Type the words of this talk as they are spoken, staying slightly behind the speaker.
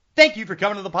Thank you for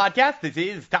coming to the podcast. This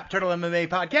is Top Turtle MMA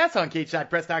Podcast on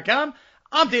CageSidePress.com.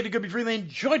 I'm David Goodby Freeland,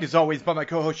 joined as always by my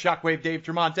co-host Shockwave Dave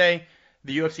Tremonte.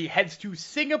 The UFC heads to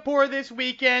Singapore this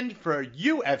weekend for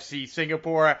UFC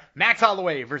Singapore. Max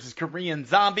Holloway versus Korean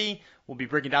Zombie. We'll be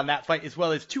breaking down that fight as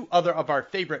well as two other of our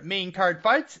favorite main card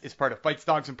fights as part of Fights,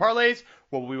 Dogs, and Parlays,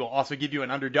 where we will also give you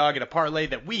an underdog and a parlay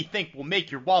that we think will make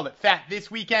your wallet fat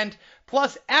this weekend.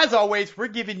 Plus, as always, we're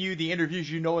giving you the interviews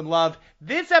you know and love.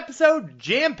 This episode,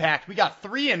 jam-packed. We got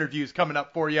 3 interviews coming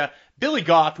up for you. Billy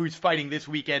Goff, who's fighting this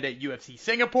weekend at UFC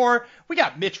Singapore. We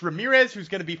got Mitch Ramirez, who's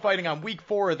going to be fighting on week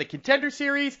 4 of the Contender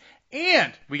Series.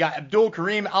 And we got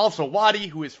Abdul-Kareem Al-Selwady,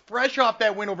 who is fresh off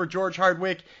that win over George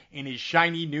Hardwick in his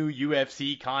shiny new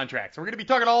UFC contract. So we're going to be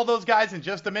talking to all those guys in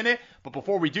just a minute. But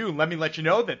before we do, let me let you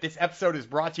know that this episode is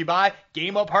brought to you by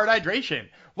Game Up Hard Hydration.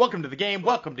 Welcome to the game.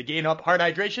 Welcome to Game Up Hard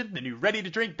Hydration, the new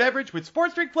ready-to-drink beverage with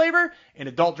sports drink flavor and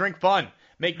adult drink fun.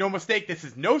 Make no mistake, this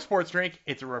is no sports drink.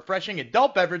 It's a refreshing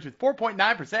adult beverage with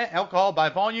 4.9% alcohol by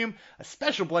volume, a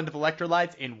special blend of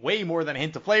electrolytes, and way more than a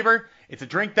hint of flavor. It's a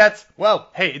drink that's,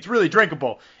 well, hey, it's really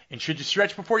drinkable. And should you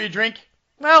stretch before you drink?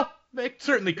 Well, it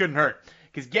certainly couldn't hurt.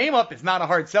 Because Game Up is not a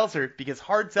hard seltzer, because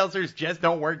hard seltzers just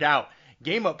don't work out.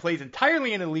 Game Up plays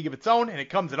entirely in a league of its own, and it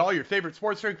comes in all your favorite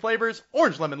sports drink flavors,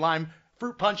 orange, lemon, lime,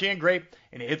 fruit punch, and grape,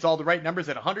 and it hits all the right numbers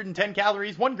at 110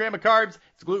 calories, 1 gram of carbs,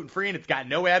 it's gluten-free, and it's got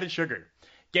no added sugar.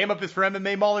 Game Up is for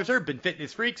MMA maulers, urban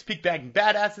fitness freaks, peak bagging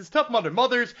badasses, tough mother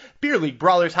mothers, beer league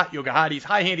brawlers, hot yoga hotties,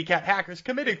 high handicap hackers,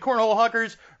 committed cornhole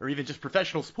huckers, or even just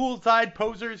professional poolside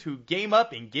posers who game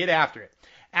up and get after it.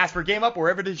 Ask for Game Up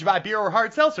wherever it is you buy beer or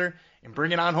hard seltzer, and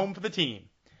bring it on home for the team.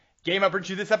 Game Up brings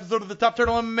you this episode of the Top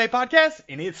Turtle MMA Podcast,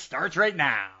 and it starts right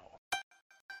now.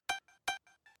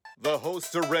 The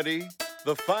hosts are ready.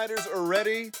 The fighters are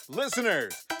ready.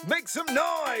 Listeners, make some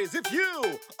noise if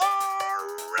you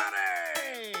are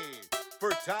ready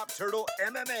for Top Turtle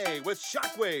MMA with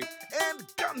Shockwave and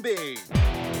Gumby.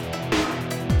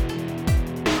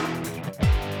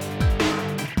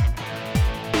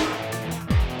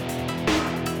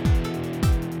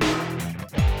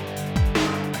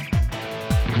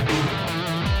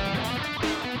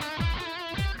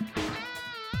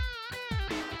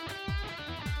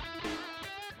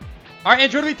 All right,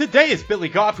 and joining me today is Billy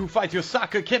Goff, who fights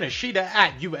Yosaka Kinoshita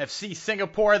at UFC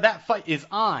Singapore. That fight is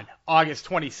on August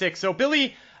 26th. So,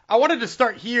 Billy, I wanted to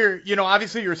start here. You know,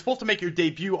 obviously, you're supposed to make your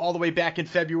debut all the way back in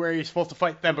February. You're supposed to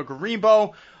fight Themba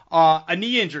Gorimbo. A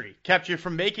knee injury kept you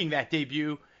from making that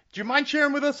debut. Do you mind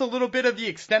sharing with us a little bit of the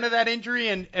extent of that injury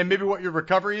and maybe what your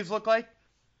recoveries look like?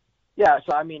 Yeah,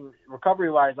 so, I mean,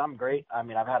 recovery-wise, I'm great. I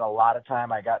mean, I've had a lot of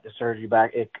time. I got the surgery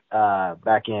back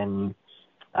in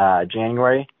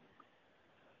January.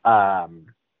 So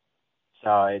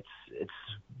it's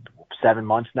 7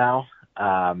 months now.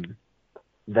 It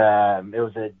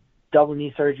was a double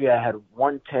knee surgery. I had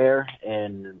one tear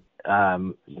in my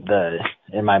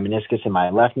meniscus in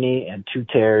my left knee and 2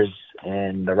 tears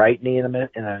in the right knee in the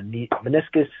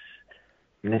meniscuses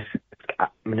in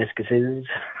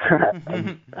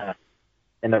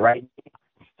the right knee.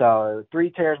 So 3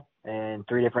 tears in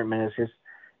 3 different meniscus.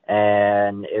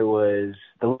 And it was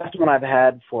the last one I've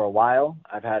had for a while.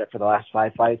 I've had it for the last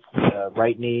 5 fights. The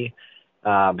right knee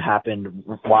happened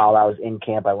while I was in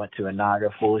camp. I went to a Naga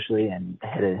foolishly and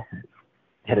hit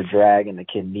a drag, and the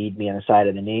kid kneed me on the side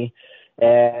of the knee.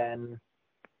 And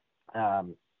I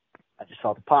just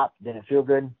felt a pop. Didn't feel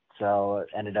good. So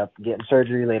I ended up getting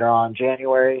surgery later on in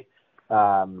January.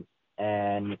 And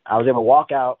I was able to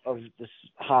walk out of this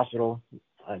hospital.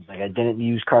 I didn't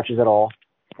use crutches at all.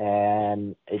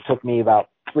 And it took me about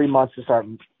 3 months to start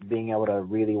being able to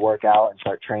really work out and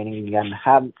start training again.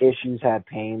 Had issues, had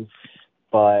pains,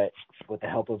 but with the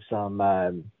help of some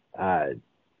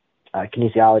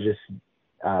kinesiologists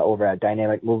over at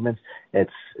Dynamic Movements,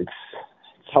 it's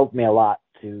helped me a lot.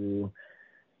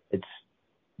 It's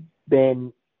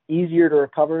been easier to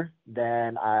recover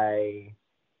than I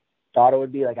thought it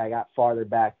would be. Like, I got farther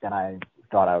back than I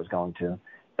thought I was going to,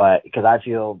 but because I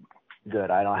feel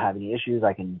good. I don't have any issues.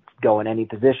 I can go in any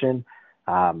position.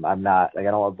 I'm not, I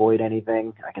don't avoid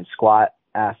anything. I can squat,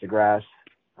 ass to grass.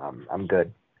 I'm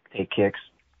good. Take kicks.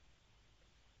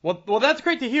 Well, that's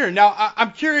great to hear. Now,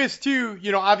 I'm curious too,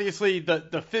 you know, obviously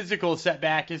the physical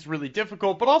setback is really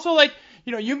difficult, but also, like,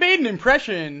 you know, you made an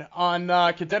impression on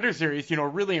Contender Series, you know, a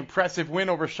really impressive win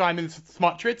over Szymon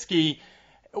Smotritsky.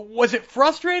 Was it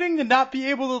frustrating to not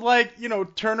be able to, like, you know,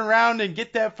 turn around and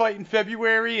get that fight in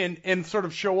February and sort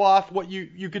of show off what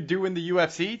you could do in the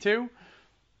UFC too?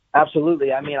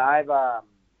 Absolutely. I mean, I've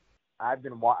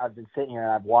been sitting here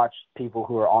and I've watched people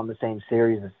who are on the same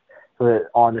series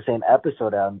on the same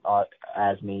episode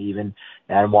as me even,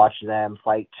 and watched them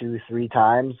fight 2-3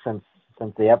 times since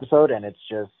the episode, and it's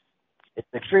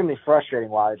extremely frustrating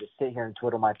while I just sit here and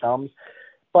twiddle my thumbs.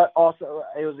 But also,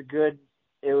 it was a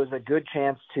good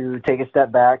chance to take a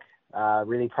step back,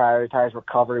 really prioritize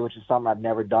recovery, which is something I've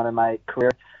never done in my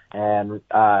career, and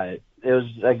it was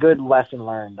a good lesson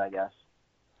learned, I guess.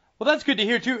 Well, that's good to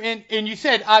hear, too. And you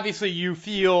said, obviously, you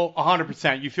feel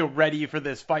 100%. You feel ready for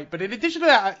this fight. But in addition to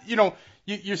that,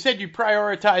 you said you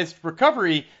prioritized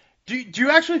recovery. Do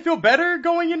you actually feel better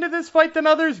going into this fight than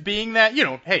others, being that,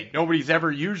 hey, nobody's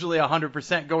ever usually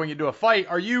 100% going into a fight?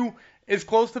 Are you as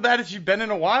close to that as you've been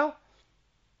in a while?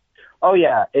 Oh,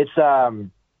 yeah. It's I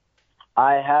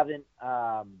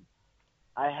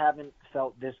haven't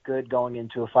felt this good going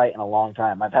into a fight in a long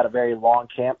time. I've had a very long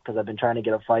camp because I've been trying to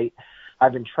get a fight.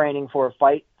 I've been training for a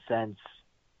fight since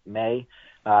May.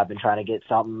 I've been trying to get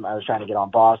something. I was trying to get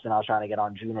on Boston. I was trying to get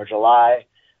on June or July.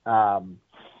 And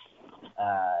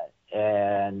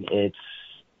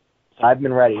I've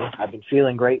been ready. I've been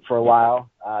feeling great for a while,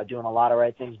 doing a lot of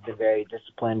right things, been very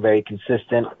disciplined, very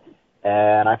consistent.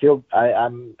 And I think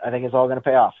it's all going to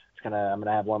pay off. I'm going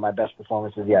to have one of my best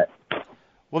performances yet.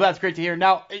 Well, that's great to hear.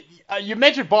 Now, you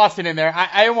mentioned Boston in there.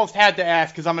 I almost had to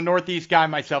ask because I'm a Northeast guy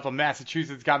myself, a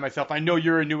Massachusetts guy myself. I know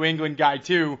you're a New England guy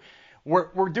too.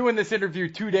 We're doing this interview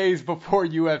 2 days before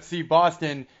UFC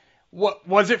Boston. What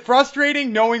was it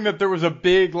frustrating knowing that there was a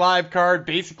big live card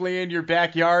basically in your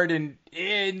backyard and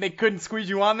they couldn't squeeze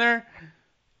you on there?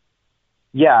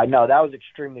 Yeah, no, that was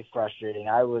extremely frustrating.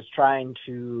 I was trying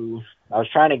to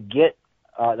get.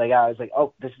 I was like,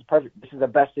 oh, this is perfect. This is the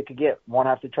best it could get. Won't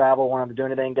have to travel, won't have to do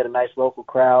anything, get a nice local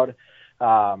crowd.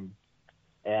 And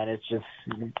it just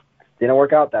didn't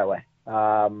work out that way.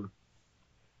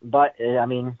 But, I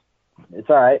mean, it's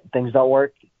all right. Things don't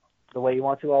work the way you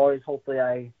want to always. Hopefully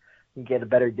I can get a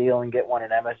better deal and get one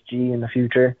in MSG in the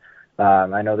future.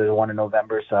 I know there's one in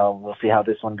November, so we'll see how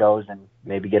this one goes and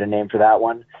maybe get a name for that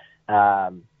one.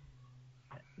 But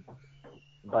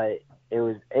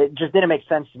it just didn't make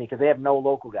sense to me because they have no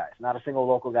local guys, not a single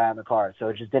local guy on the card. So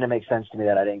it just didn't make sense to me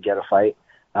that I didn't get a fight.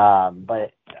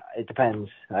 But it depends.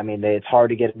 I mean, it's hard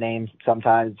to get names.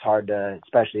 Sometimes it's hard to,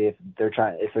 especially if they're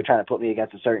trying to put me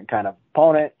against a certain kind of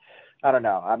opponent. I don't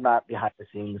know. I'm not behind the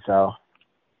scenes, so.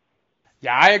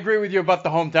 Yeah, I agree with you about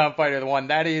the hometown fighter. The one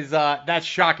that's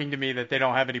shocking to me that they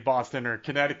don't have any Boston or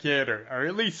Connecticut or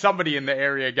at least somebody in the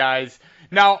area guys.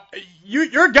 Now,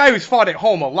 you're a guy who's fought at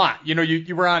home a lot.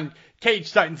 You were on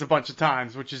Cage Titans a bunch of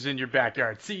times, which is in your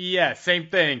backyard. CES, same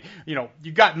thing. You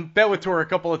got Bellator a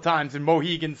couple of times in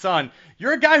Mohegan Sun.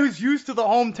 You're a guy who's used to the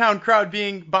hometown crowd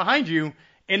being behind you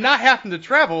and not having to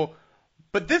travel.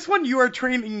 But this one, you are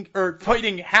training or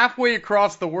fighting halfway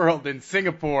across the world in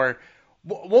Singapore.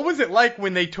 What was it like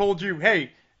when they told you,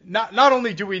 hey, not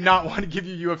only do we not want to give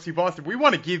you UFC Boston, we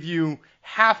want to give you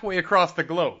halfway across the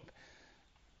globe?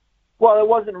 Well, it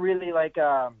wasn't really like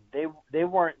they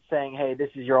weren't saying, hey, this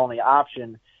is your only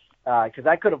option, because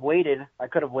I could have waited. I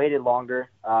could have waited longer.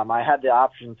 I had the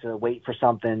option to wait for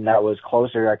something that was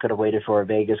closer. I could have waited for a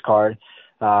Vegas card.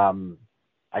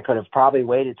 I could have probably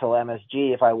waited till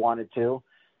MSG if I wanted to.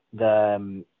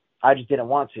 I just didn't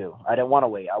want to. I didn't want to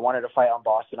wait. I wanted to fight on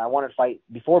Boston. I wanted to fight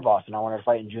before Boston. I wanted to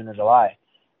fight in June or July.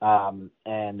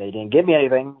 And they didn't give me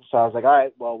anything. So I was like, all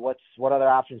right, well, what other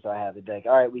options do I have? They'd be like,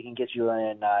 all right, we can get you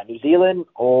in New Zealand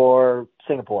or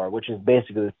Singapore, which is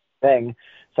basically the thing.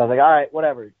 So I was like, all right,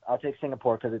 whatever. I'll take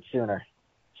Singapore because it's sooner.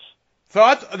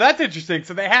 So that's interesting.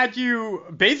 So they had you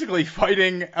basically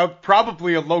fighting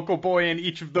probably a local boy in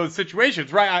each of those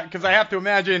situations, right? Because I have to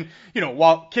imagine,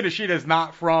 while Kinoshita's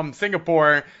not from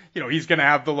Singapore, he's going to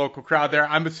have the local crowd there.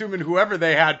 I'm assuming whoever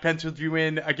they had penciled you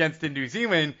in against in New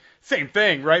Zealand, same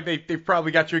thing, right? They've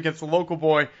probably got you against the local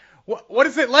boy. What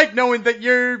is it like knowing that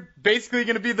you're basically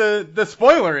going to be the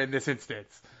spoiler in this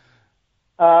instance?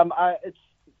 It's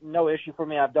no issue for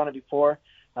me. I've done it before.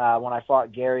 When I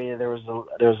fought Gary, there was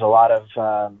a lot of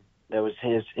there was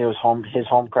his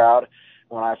home crowd.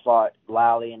 When I fought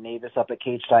Lally and Navis up at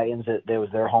Cage Titans, there was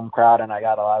their home crowd, and I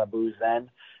got a lot of boos then.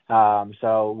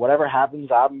 So whatever happens,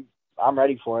 I'm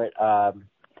ready for it.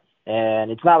 And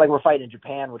it's not like we're fighting in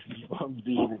Japan, which would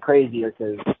be even crazier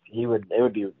because it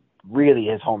would be really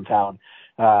his hometown.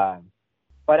 But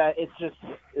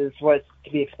it's what's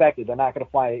to be expected. They're not going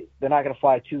to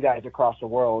fly two guys across the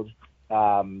world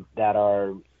that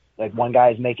are like one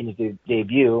guy is making his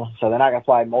debut, so they're not going to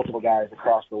fly multiple guys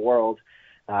across the world.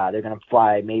 They're going to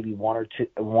fly maybe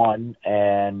one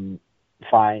and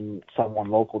find someone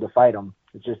local to fight them.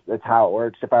 That's how it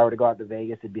works. If I were to go out to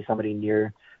Vegas, it'd be somebody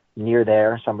near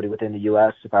there, somebody within the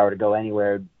U.S. If I were to go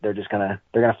anywhere, they're going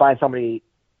to find somebody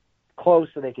close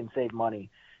so they can save money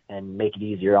and make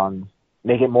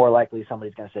it more likely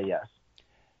somebody's going to say yes.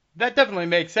 That definitely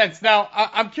makes sense. Now,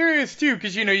 I'm curious too,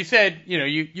 because you said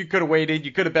you could have waited,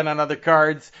 you could have been on other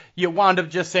cards. You wound up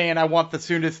just saying I want the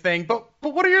soonest thing. But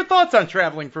what are your thoughts on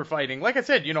traveling for fighting? Like I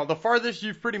said, the farthest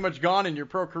you've pretty much gone in your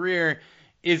pro career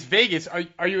is Vegas.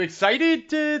 Are you excited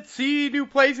to see new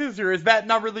places, or is that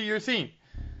not really your scene?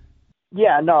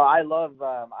 Yeah, no, I love.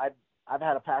 I've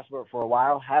had a passport for a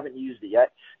while, haven't used it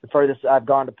yet. The furthest I've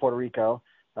gone to Puerto Rico,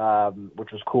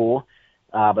 which was cool.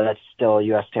 But that's still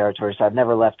U.S. territory, so I've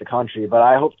never left the country. But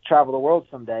I hope to travel the world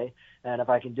someday, and if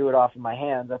I can do it off of my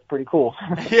hands, that's pretty cool.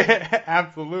 Yeah,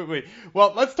 absolutely.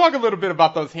 Well, let's talk a little bit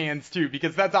about those hands, too,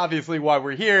 because that's obviously why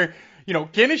we're here.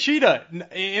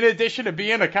 Kinoshita, in addition to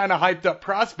being a kind of hyped-up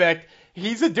prospect,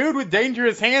 he's a dude with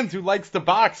dangerous hands who likes to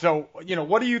box. So,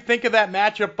 what do you think of that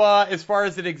matchup as far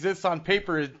as it exists on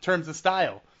paper in terms of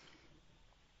style?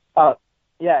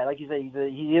 Yeah, like you said,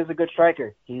 he is a good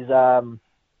striker. He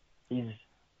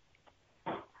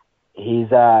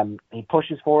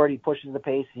pushes forward. He pushes the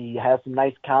pace. He has some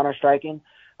nice counter striking.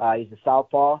 He's a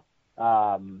southpaw.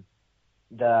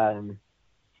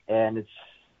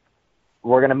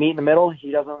 We're gonna meet in the middle.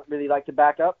 He doesn't really like to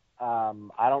back up.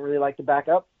 I don't really like to back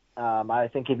up. I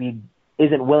think if he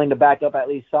isn't willing to back up at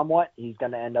least somewhat, he's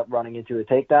gonna end up running into a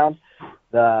takedown.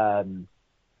 But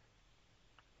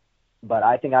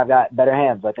I think I've got better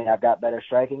hands. I think I've got better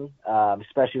striking,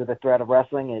 especially with the threat of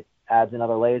wrestling. It adds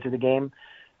another layer to the game.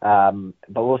 But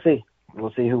we'll see.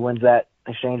 We'll see who wins that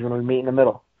exchange when we meet in the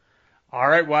middle. All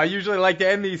right. Well, I usually like to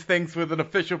end these things with an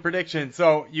official prediction.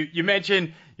 So you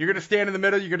mentioned you're going to stand in the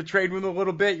middle. You're going to trade with him a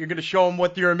little bit. You're going to show him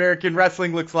what your American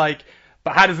wrestling looks like.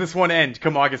 But how does this one end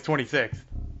come August 26th?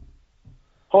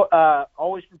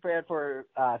 Always prepared for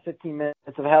 15 minutes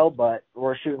of hell, but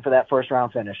we're shooting for that first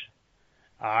round finish.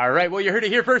 All right, well, you heard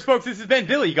it here first, folks. This has been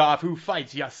Billy Goff, who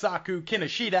fights Yasaku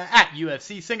Kinoshita at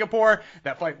UFC Singapore.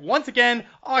 That fight, once again,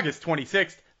 August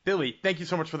 26th. Billy, thank you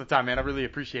so much for the time, man. I really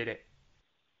appreciate it.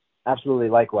 Absolutely,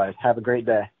 likewise. Have a great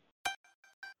day.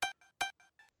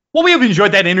 Well, we hope you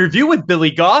enjoyed that interview with Billy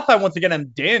Goff. Once again, I'm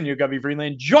Daniel Gubby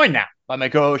Freeland, joined now by my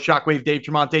co-host, Shockwave Dave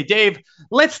Tremonte. Dave,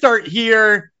 let's start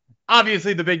here.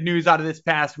 Obviously, the big news out of this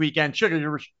past weekend,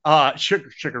 Sugar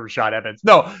Rashad Evans.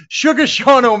 No, Sugar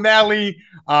Sean O'Malley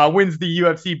wins the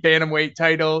UFC Bantamweight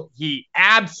title. He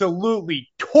absolutely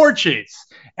torches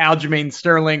Aljamain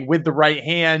Sterling with the right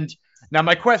hand. Now,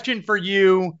 my question for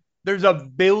you, there's a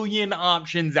billion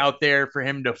options out there for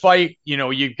him to fight.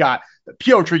 You've got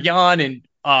Piotr Jan and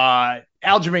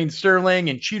Aljamain Sterling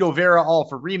and Chito Vera all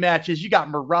for rematches. You got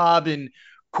Merab and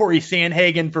Corey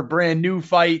Sandhagen for brand new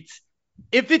fights.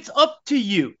 If it's up to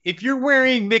you, if you're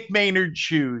wearing Mick Maynard's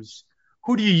shoes,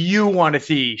 who do you want to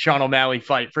see Sean O'Malley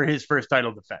fight for his first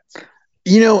title defense?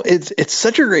 It's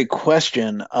such a great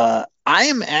question. I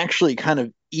am actually kind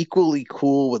of equally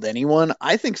cool with anyone.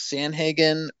 I think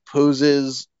Sandhagen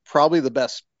poses probably the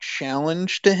best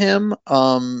challenge to him.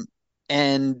 And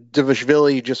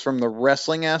Davishvili just from the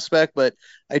wrestling aspect, but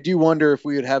I do wonder if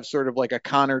we would have sort of like a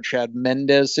Conor Chad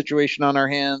Mendez situation on our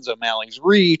hands. O'Malley's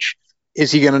reach. Is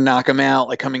he going to knock him out,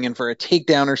 like coming in for a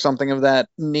takedown or something of that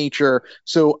nature?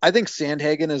 So I think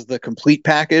Sandhagen is the complete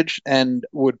package and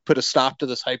would put a stop to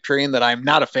this hype train that I'm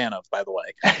not a fan of, by the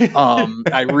way.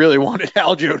 I really wanted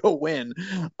Aljo to win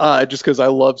just because I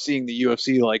love seeing the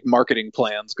UFC like marketing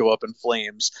plans go up in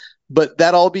flames. But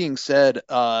that all being said,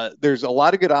 there's a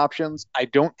lot of good options. I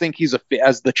don't think he's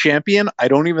as the champion. I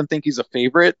don't even think he's a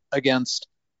favorite against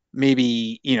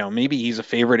maybe he's a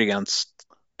favorite against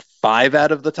 5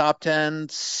 out of the top 10,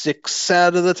 6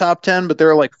 out of the top 10, but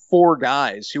there are like 4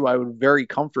 guys who I would very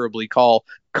comfortably call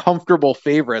comfortable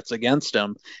favorites against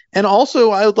him. And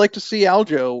also I would like to see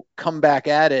Aljo come back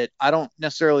at it. I don't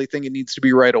necessarily think it needs to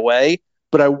be right away,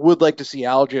 but I would like to see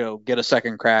Aljo get a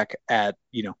second crack at,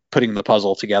 putting the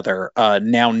puzzle together,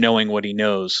 now knowing what he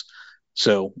knows.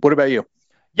 So what about you?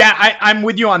 Yeah, I'm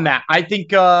with you on that. I think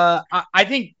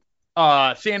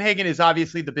Sandhagen is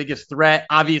obviously the biggest threat.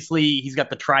 Obviously, he's got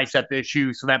the tricep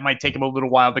issue, so that might take him a little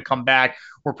while to come back.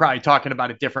 We're probably talking about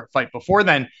a different fight before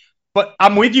then. But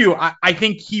I'm with you. I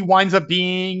think he winds up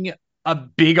being a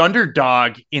big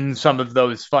underdog in some of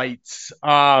those fights,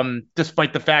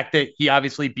 despite the fact that he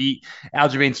obviously beat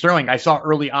Aljamain Sterling. I saw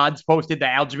early odds posted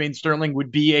that Aljamain Sterling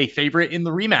would be a favorite in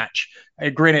the rematch.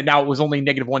 Granted, now it was only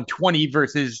 -120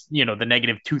 versus, the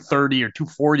 -230 or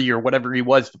 240 or whatever he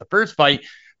was for the first fight.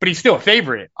 But he's still a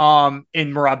favorite.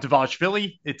 In Merab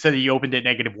Dvalishvili, it said he opened at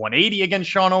 -180 against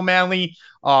Sean O'Malley.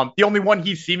 The only one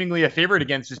he's seemingly a favorite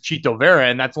against is Chito Vera,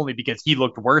 and that's only because he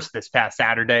looked worse this past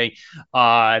Saturday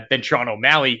than Sean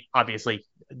O'Malley. Obviously,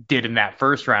 did in that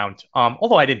first round.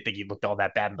 Although I didn't think he looked all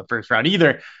that bad in the first round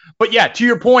either. But yeah, to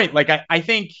your point, like I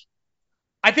think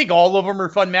all of them are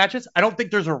fun matches. I don't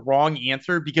think there's a wrong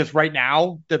answer because right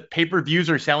now the pay-per-views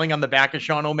are selling on the back of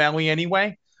Sean O'Malley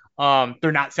anyway.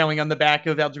 They're not selling on the back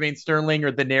of Aljamain Sterling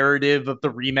or the narrative of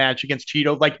the rematch against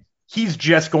Cheeto. Like he's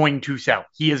just going to sell.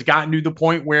 He has gotten to the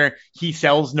point where he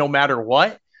sells no matter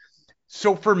what.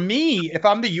 So for me, if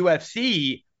I'm the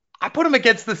UFC, I put him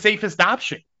against the safest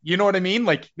option. You know what I mean?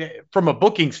 Like from a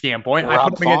booking standpoint, I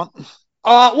put him against.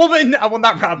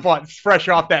 Not Rob Font, fresh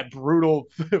off that brutal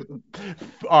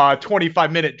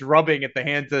 25-minute drubbing at the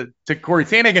hands of to Corey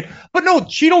Sandhagen. But no,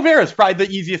 Cheeto Vera is probably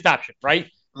the easiest option, right?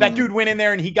 That dude went in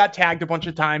there and he got tagged a bunch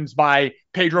of times by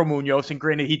Pedro Munoz. And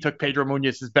granted, he took Pedro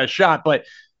Munoz's best shot, but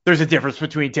there's a difference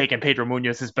between taking Pedro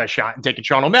Munoz's best shot and taking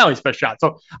Sean O'Malley's best shot.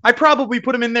 So I probably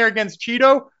put him in there against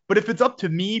Cheeto. But if it's up to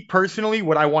me personally,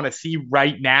 what I want to see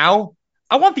right now,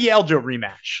 I want the Aljo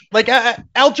rematch. Like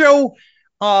Aljo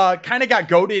kind of got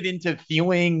goaded into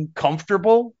feeling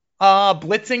comfortable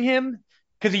blitzing him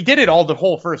because he did it all the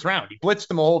whole first round. He blitzed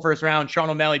him the whole first round. Sean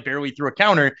O'Malley barely threw a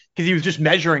counter because he was just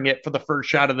measuring it for the first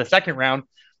shot of the second round.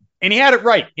 And he had it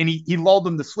right, and he lulled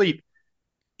him to sleep.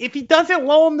 If he doesn't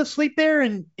lull him to sleep there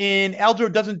and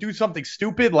Aljo doesn't do something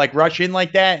stupid like rush in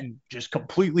like that and just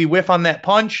completely whiff on that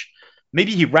punch,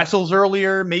 maybe he wrestles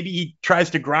earlier. Maybe he tries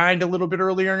to grind a little bit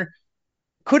earlier.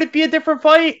 Could it be a different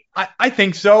fight? I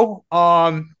think so.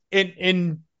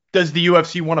 And does the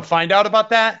UFC want to find out about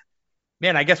that?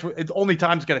 Man, I guess it's only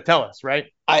time's going to tell us, right?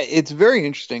 It's very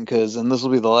interesting because, and this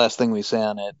will be the last thing we say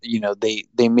on it,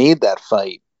 they made that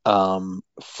fight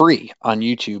free on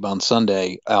YouTube on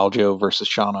Sunday, Aljo versus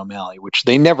Sean O'Malley, which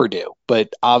they never do.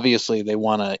 But obviously they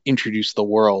want to introduce the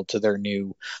world to their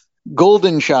new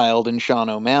golden child in Sean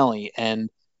O'Malley. And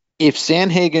if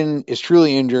Sandhagen is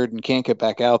truly injured and can't get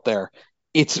back out there,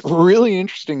 it's really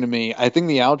interesting to me. I think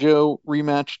the Aljo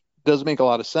rematch does make a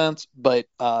lot of sense, but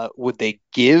would they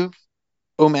give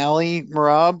O'Malley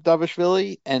Merab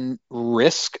Davishvili and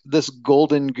risk this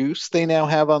golden goose they now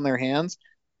have on their hands?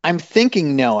 I'm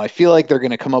thinking no. I feel like they're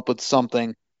going to come up with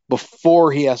something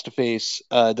before he has to face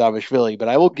Davishvili, but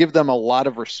I will give them a lot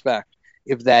of respect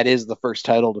if that is the first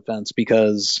title defense,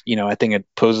 because, I think it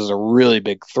poses a really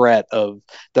big threat of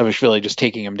Davishvili just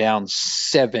taking him down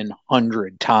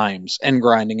 700 times and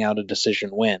grinding out a decision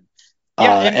win.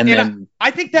 Yeah, and then I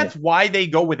think that's why they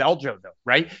go with Aljo, though,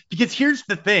 right? Because here's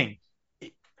the thing.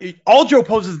 Aljo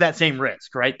poses that same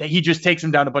risk, right? That he just takes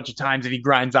him down a bunch of times and he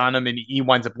grinds on him and he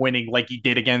winds up winning like he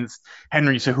did against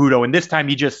Henry Cejudo. And this time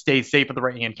he just stays safe with the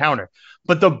right-hand counter.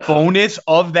 But the bonus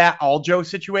of that Aljo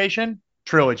situation,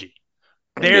 trilogy.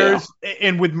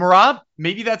 And with Merab,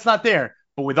 maybe that's not there,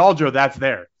 but with Aljo, that's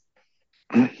there.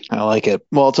 I like it.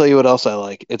 Well, I'll tell you what else I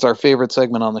like. It's our favorite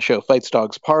segment on the show, Fights,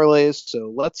 Dogs, Parlays.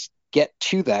 So let's get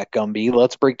to that, Gumby.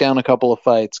 Let's break down a couple of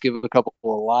fights, give a couple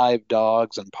of live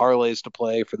dogs and parlays to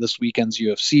play for this weekend's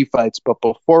UFC fights. But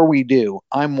before we do,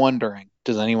 I'm wondering,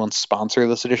 does anyone sponsor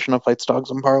this edition of Fights,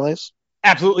 Dogs, and Parlays?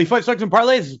 Absolutely. Fight Stocks and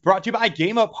Parlays is brought to you by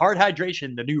Game Up Hard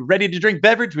Hydration, the new ready-to-drink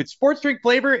beverage with sports drink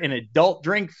flavor and adult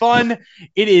drink fun.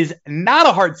 It is not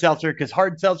a hard seltzer because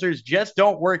hard seltzers just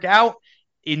don't work out.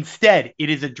 Instead, it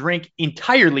is a drink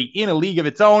entirely in a league of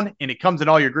its own, and it comes in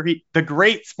all the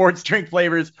great sports drink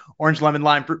flavors, orange, lemon,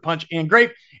 lime, fruit punch, and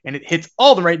grape, and it hits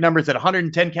all the right numbers at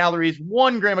 110 calories,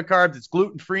 1 gram of carbs, it's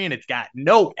gluten-free, and it's got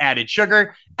no added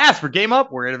sugar. Ask for Game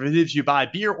Up wherever it is you buy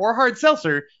beer or hard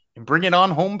seltzer, and bring it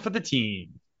on home for the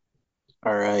team.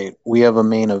 All right. We have a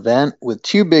main event with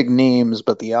two big names,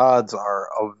 but the odds are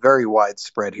a very wide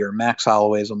spread here. Max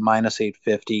Holloway is a minus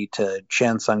 850 to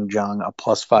Chan Sung Jung, a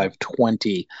plus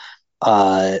 520.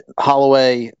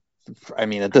 Holloway, I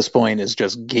mean, at this point is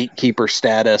just gatekeeper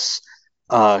status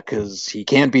because he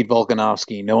can't beat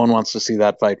Volkanovski. No one wants to see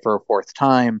that fight for a fourth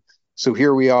time. So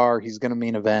here we are. He's going to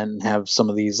main event and have some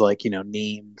of these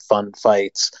name fun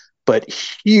fights. But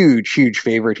huge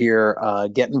favorite here,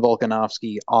 getting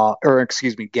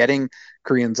getting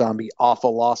Korean Zombie off a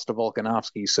loss to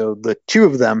Volkanovski. So the two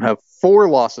of them have 4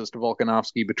 losses to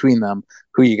Volkanovski between them.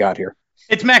 Who you got here?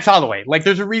 It's Max Holloway.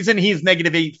 There's a reason he's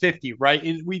negative 850,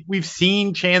 right? We've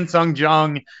seen Chan Sung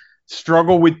Jung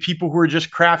struggle with people who are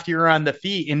just craftier on the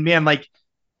feet. And man,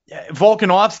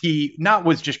 Volkanovski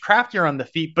was just craftier on the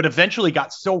feet, but eventually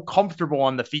got so comfortable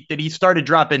on the feet that he started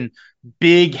dropping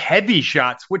big, heavy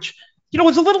shots, which,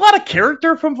 was a little out of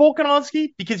character from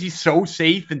Volkanovski because he's so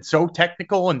safe and so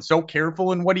technical and so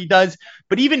careful in what he does.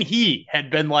 But even he had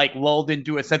been lulled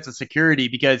into a sense of security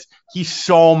because he's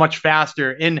so much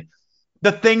faster. And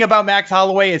the thing about Max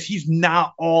Holloway is he's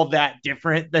not all that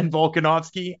different than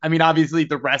Volkanovski. I mean, obviously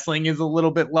the wrestling is a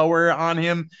little bit lower on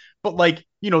him, but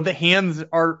the hands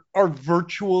are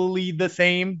virtually the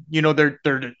same.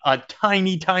 They're a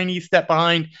tiny, tiny step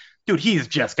behind. Dude, he's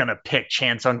just gonna pick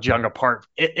Chan Sung Jung apart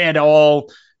at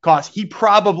all costs. He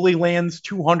probably lands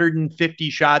 250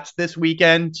 shots this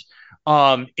weekend,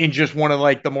 in just one of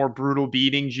like the more brutal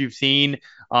beatings you've seen.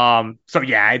 So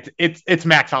yeah, it's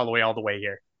Max Holloway all the way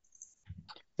here.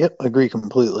 Yep, agree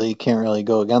completely. Can't really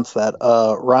go against that.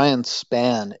 Ryan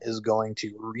Spann is going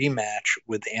to rematch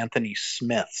with Anthony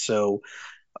Smith. So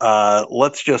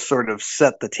let's just sort of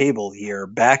set the table here.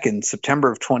 Back in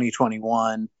September of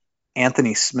 2021,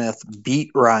 Anthony Smith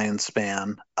beat Ryan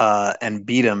Spann and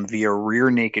beat him via rear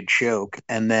naked choke.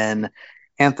 And then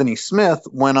Anthony Smith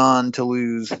went on to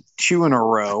lose 2 in a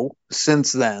row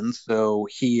since then. So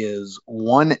he is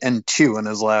 1-2 in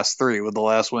his last 3, with the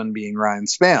last one being Ryan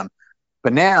Spann.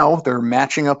 But now they're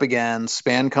matching up again.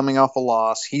 Spann coming off a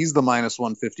loss. He's the minus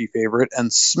 150 favorite.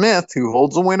 And Smith, who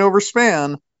holds a win over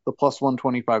Spann, the plus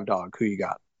 125 dog. Who you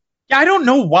got? Yeah, I don't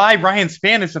know why Ryan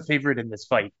Spann is a favorite in this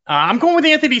fight. I'm going with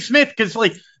Anthony Smith because,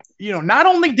 not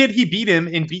only did he beat him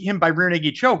and beat him by rear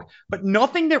naked choke, but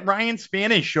nothing that Ryan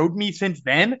Spann has showed me since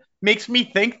then makes me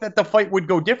think that the fight would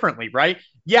go differently, right?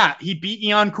 Yeah, he beat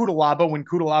Ion Cutelaba when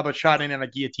Cutelaba shot in on a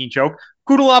guillotine choke.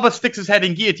 Cutelaba sticks his head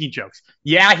in guillotine chokes.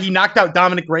 Yeah, he knocked out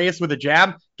Dominic Reyes with a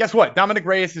jab. Guess what? Dominic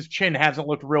Reyes' chin hasn't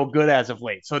looked real good as of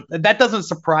late. So that doesn't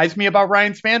surprise me about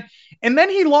Ryan Spann. And then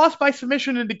he lost by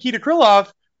submission to Nikita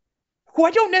Krylov, who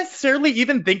I don't necessarily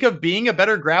even think of being a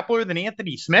better grappler than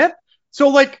Anthony Smith.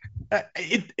 So,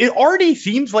 it already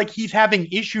seems like he's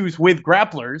having issues with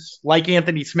grapplers like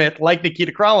Anthony Smith, like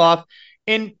Nikita Krylov.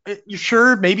 And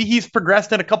sure, maybe he's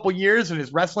progressed in a couple years and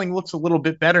his wrestling looks a little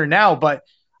bit better now. But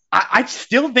I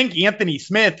still think Anthony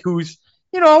Smith, who's,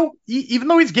 even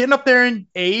though he's getting up there in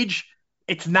age,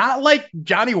 it's not like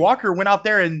Johnny Walker went out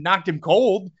there and knocked him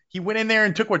cold. He went in there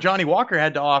and took what Johnny Walker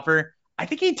had to offer. I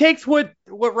think he takes what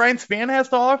Ryan Spann has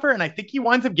to offer, and I think he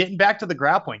winds up getting back to the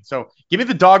grappling. So give me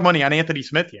the dog money on Anthony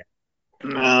Smith here.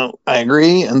 No, I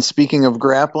agree. And speaking of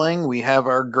grappling, we have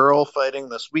our girl fighting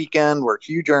this weekend. We're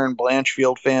huge Erin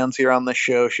Blanchfield fans here on this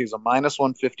show. She's a minus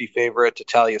 150 favorite to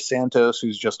Talia Santos,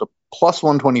 who's just a plus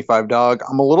 125 dog.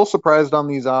 I'm a little surprised on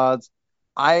these odds.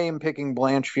 I am picking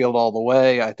Blanchfield all the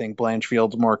way. I think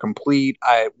Blanchfield's more complete.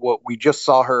 What we just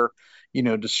saw her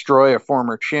destroy a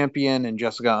former champion in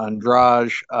Jessica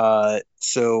Andrade.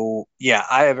 So, yeah,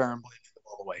 I have Erin Blanchfield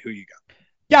all the way. Who you got?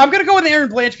 Yeah, I'm going to go with Erin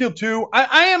Blanchfield, too.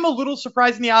 I am a little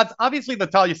surprised in the odds. Obviously, the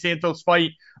Talia Santos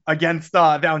fight against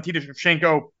Valentina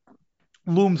Shevchenko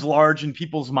looms large in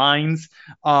people's minds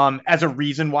as a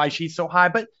reason why she's so high.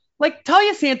 But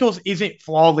Talia Santos isn't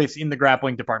flawless in the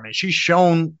grappling department. She's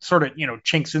shown sort of,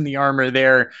 chinks in the armor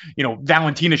there.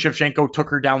 Valentina Shevchenko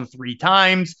took her down 3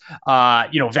 times.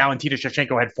 Valentina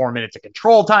Shevchenko had 4 minutes of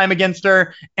control time against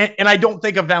her. And I don't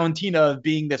think of Valentina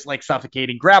being this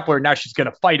suffocating grappler. Now she's going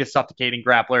to fight a suffocating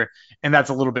grappler, and that's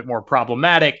a little bit more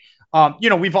problematic.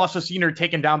 We've also seen her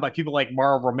taken down by people like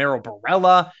Mara Romero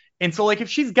Barella. And so, if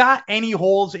she's got any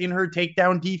holes in her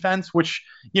takedown defense, which,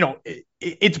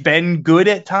 it's been good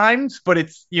at times, but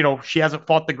it's, she hasn't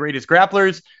fought the greatest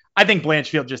grapplers, I think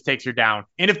Blanchfield just takes her down.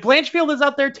 And if Blanchfield is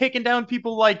out there taking down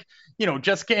people like,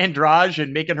 Jessica Andrade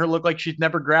and making her look like she's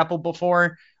never grappled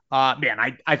before,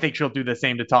 I think she'll do the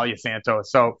same to Talia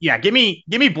Santos. So, yeah, give me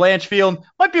Blanchfield.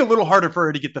 Might be a little harder for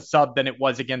her to get the sub than it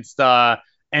was against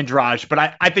Andrade,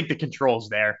 but I think the control's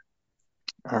there.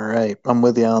 All right, I'm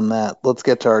with you on that. Let's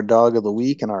get to our dog of the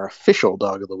week, and our official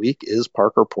dog of the week is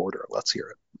Parker Porter. Let's hear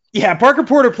it. Yeah, Parker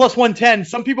Porter plus 110.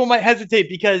 Some people might hesitate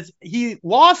because he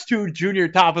lost to Junior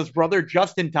Tafa's brother,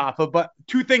 Justin Tafa, but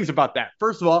 2 things about that.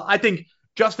 First of all, I think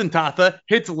Justin Tafa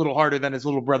hits a little harder than his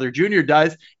little brother Junior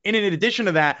does. And in addition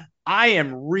to that, I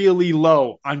am really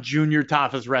low on Junior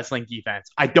Tafa's wrestling defense.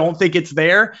 I don't think it's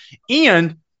there.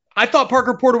 And I thought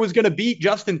Parker Porter was going to beat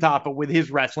Justin Tafa with his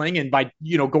wrestling and by,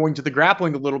 going to the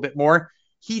grappling a little bit more.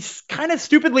 He kind of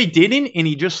stupidly didn't, and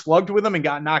he just slugged with him and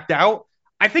got knocked out.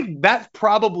 I think that's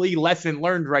probably lesson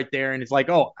learned right there. And it's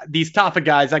these Tafa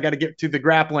guys, I got to get to the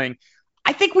grappling.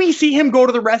 I think we see him go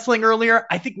to the wrestling earlier.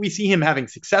 I think we see him having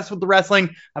success with the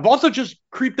wrestling. I've also just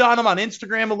creeped on him on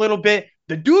Instagram a little bit.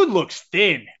 The dude looks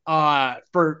thin, at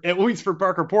least for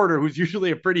Parker Porter, who's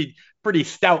usually a pretty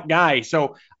stout guy.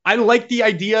 So I like the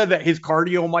idea that his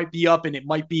cardio might be up and it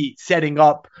might be setting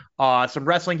up some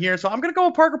wrestling here. So I'm going to go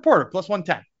with Parker Porter plus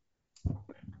 110.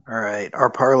 All right. Our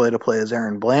parlay to play is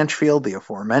Erin Blanchfield, the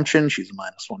aforementioned. She's a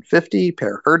minus 150.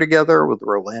 Pair her together with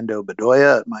Rolando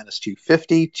Bedoya at minus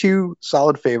 250. 2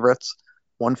 solid favorites,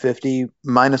 150,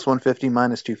 minus 150,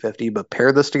 minus 250. But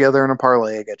pair this together in a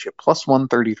parlay, I get you plus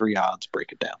 133 odds.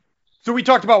 Break it down. So we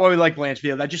talked about why we like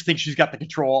Blanchfield. I just think she's got the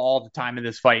control all the time in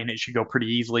this fight, and it should go pretty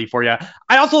easily for you.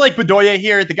 I also like Bedoya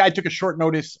here. The guy took a short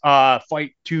notice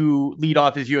fight to lead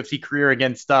off his UFC career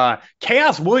against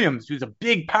Chaos Williams, who's a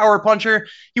big power puncher.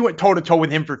 He went toe-to-toe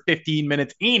with him for 15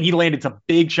 minutes, and he landed some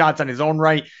big shots on his own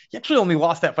right. He actually only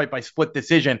lost that fight by split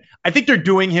decision. I think they're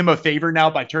doing him a favor now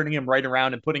by turning him right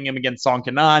around and putting him against Song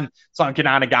Kenan. Song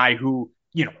Kenan, a guy who,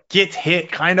 gets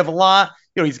hit kind of a lot.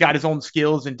 He's got his own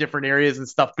skills in different areas and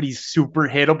stuff, but he's super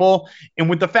hittable. And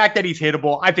with the fact that he's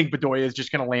hittable, I think Bedoya is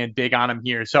just going to land big on him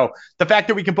here. So the fact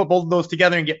that we can put both of those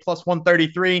together and get plus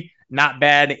 133, not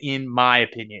bad in my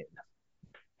opinion.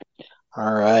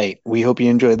 All right. We hope you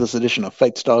enjoyed this edition of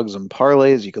Fights, Dogs, and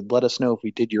Parlays. You could let us know if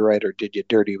we did you right or did you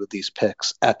dirty with these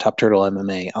picks at Top Turtle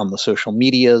MMA on the social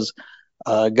medias.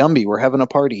 Gumby, we're having a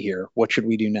party here. What should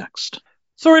we do next?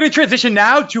 So we're going to transition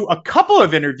now to a couple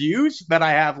of interviews that I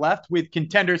have left with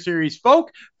Contender Series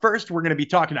folk. First, we're going to be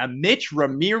talking to Mitch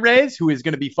Ramirez, who is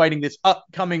going to be fighting this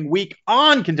upcoming week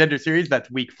on Contender Series. That's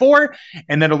week 4.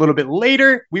 And then a little bit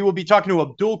later, we will be talking to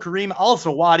Abdul-Kareem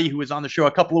Al-Selwady, who was on the show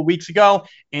a couple of weeks ago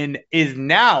and is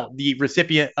now the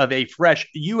recipient of a fresh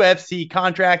UFC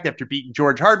contract after beating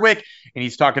George Hardwick. And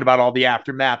he's talking about all the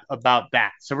aftermath about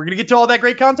that. So we're going to get to all that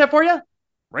great content for you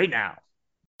right now.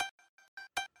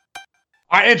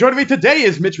 All right, and joining me today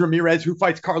is Mitch Ramirez, who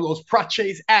fights Carlos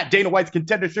Praches at Dana White's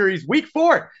Contender Series Week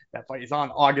 4. That fight is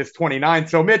on August 29th.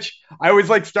 So, Mitch, I always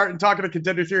like starting talking to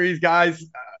Contender Series guys,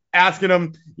 asking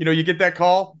them, you get that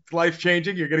call, it's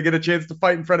life-changing, you're going to get a chance to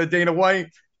fight in front of Dana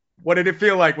White. What did it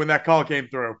feel like when that call came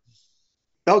through?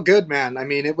 Felt good, man. I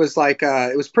mean, it was like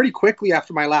it was pretty quickly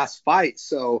after my last fight,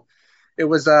 so it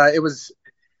was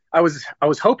I was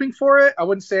hoping for it. I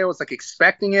wouldn't say I was like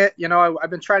expecting it. I've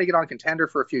been trying to get on Contender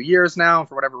for a few years now, and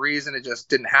for whatever reason, it just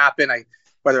didn't happen.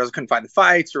 Whether I couldn't find the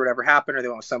fights or whatever happened, or they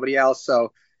went with somebody else.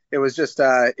 So it was just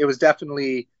it was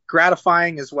definitely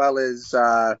gratifying, as well as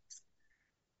I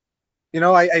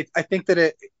think that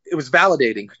it was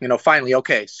validating. Finally,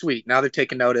 okay, sweet. Now they're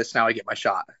taking notice. Now I get my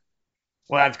shot.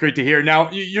 Well, that's great to hear. Now,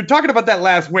 you're talking about that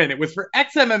last win. It was for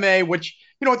XMMA, which,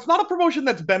 it's not a promotion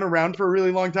that's been around for a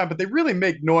really long time, but they really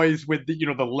make noise with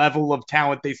the level of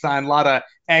talent they sign. A lot of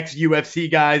ex-UFC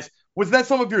guys. Was that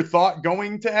some of your thought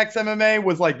going to XMMA?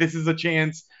 Was like, this is a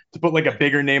chance to put like a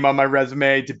bigger name on my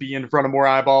resume, to be in front of more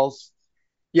eyeballs?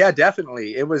 Yeah,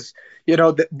 definitely. It was,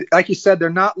 like you said, they're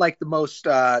not like they're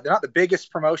not the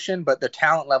biggest promotion, but the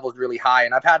talent level is really high.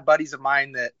 And I've had buddies of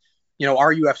mine that,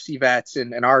 are UFC vets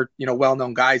and are,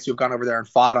 well-known guys who've gone over there and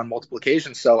fought on multiple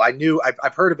occasions. So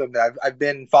I've heard of them. I've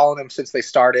been following them since they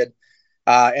started.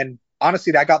 And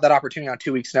honestly, I got that opportunity on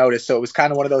 2 weeks notice. So it was kind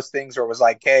of one of those things where it was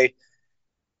like, hey,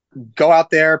 go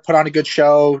out there, put on a good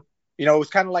show. It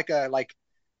was kind of like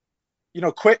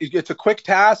quick. It's a quick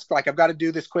task. Like, I've got to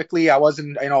do this quickly. I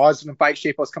wasn't in fight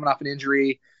shape. I was coming off an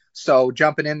injury. So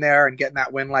jumping in there and getting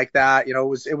that win like that, it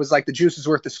was like the juice is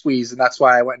worth the squeeze. And that's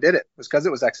why I went and did it. It was because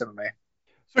it was XMMA.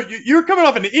 So you're coming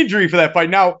off an injury for that fight.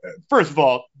 Now, first of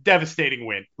all, devastating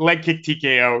win. Leg kick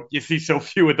TKO. You see so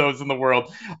few of those in the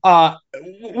world.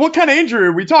 What kind of injury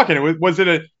are we talking? Was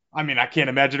it I can't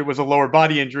imagine it was a lower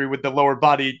body injury with the lower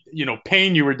body,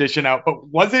 pain you were dishing out. But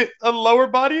was it a lower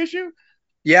body issue?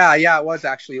 Yeah, it was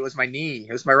actually. It was my knee.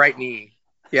 It was my right knee.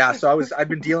 Yeah, so I've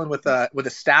been dealing with a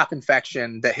staph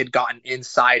infection that had gotten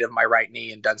inside of my right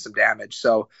knee and done some damage.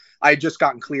 So I had just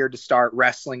gotten cleared to start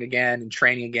wrestling again and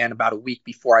training again about a week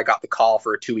before I got the call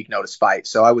for a 2-week notice fight.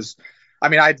 So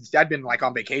I'd been like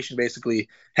on vacation, basically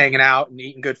hanging out and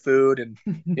eating good food, and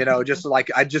just like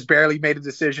I just barely made a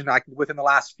decision within the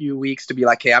last few weeks to be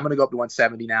like, hey, I'm gonna go up to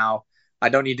 170 now. I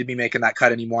don't need to be making that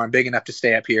cut anymore. I'm big enough to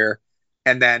stay up here.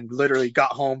 And then literally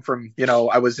got home from,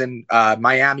 I was in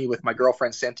Miami with my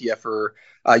girlfriend Cynthia for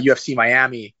UFC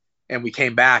Miami, and we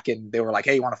came back and they were like,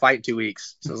 hey, you want to fight in 2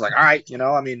 weeks? So I was like, all right,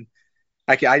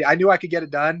 I knew I could get it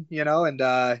done,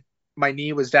 and my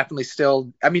knee was definitely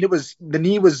still, the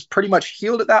knee was pretty much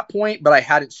healed at that point, but I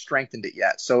hadn't strengthened it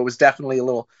yet. So it was definitely a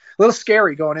little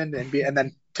scary going in and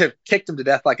then to kick them to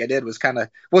death like I did was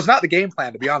not the game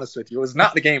plan, to be honest with you. It was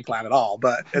not the game plan at all,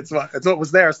 but it's what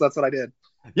was there. So that's what I did.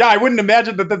 Yeah, I wouldn't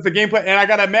imagine that that's the game plan. And I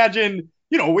got to imagine,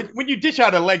 when you dish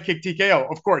out a leg kick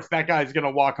TKO, of course, that guy's going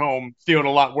to walk home feeling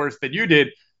a lot worse than you did.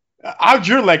 How'd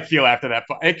your leg feel after that?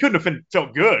 It couldn't have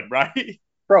felt good, right?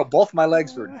 Bro, both my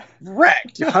legs were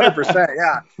wrecked, 100%.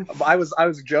 Yeah, I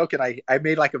was joking. I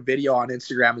made like a video on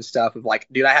Instagram and stuff of like,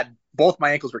 dude, I had both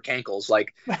my ankles were cankles.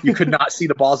 Like, you could not see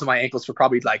the balls of my ankles for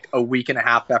probably like a week and a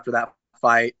half after that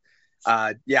fight.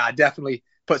 Yeah, I definitely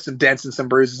put some dents and some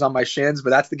bruises on my shins,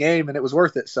 but that's the game, and it was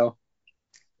worth it. So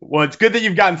Well, it's good that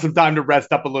you've gotten some time to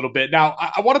rest up a little bit. Now,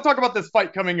 I want to talk about this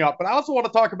fight coming up, but I also want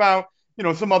to talk about,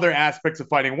 some other aspects of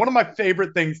fighting. One of my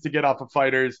favorite things to get off of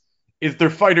fighters is their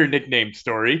fighter nickname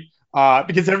story.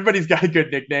 Because everybody's got a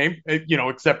good nickname,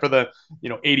 except for the,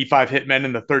 85 Hitmen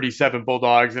and the 37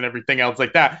 Bulldogs and everything else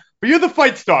like that. But you're the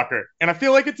fight stalker. And I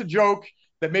feel like it's a joke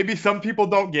that maybe some people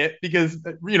don't get because,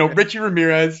 Richie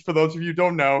Ramirez, for those of you who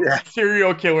don't know,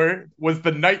 serial killer, was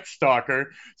the Night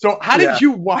Stalker. So how did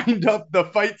you wind up the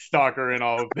fight stalker in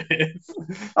all of this?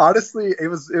 Honestly, it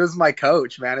was my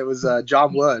coach, man. It was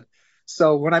John Wood.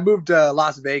 So when I moved to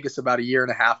Las Vegas about a year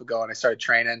and a half ago and I started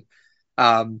training,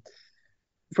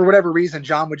 for whatever reason,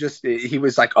 John he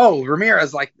was like, oh,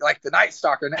 Ramirez, like the Night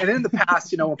Stalker. And in the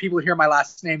past, when people hear my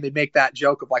last name, they make that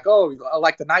joke of like, oh, I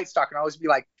like the Night Stalker. And I always be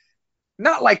like,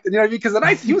 not like, because the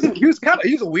Night, he was a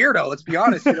weirdo. Let's be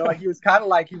honest. He was kind of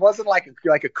like, he wasn't like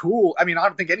a cool. I mean, I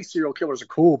don't think any serial killers are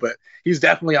cool, but he's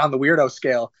definitely on the weirdo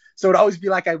scale. So it would always be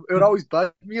like, it would always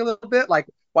bug me a little bit. Like,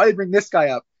 why did they bring this guy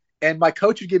up? And my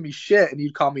coach would give me shit and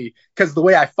he'd call me, because the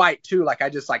way I fight too, like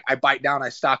I bite down, I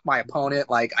stalk my opponent,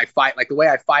 like I fight, like the way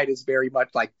I fight is very much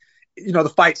like, the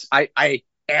fights, I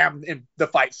am in the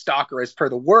fight stalker as per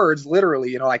the words,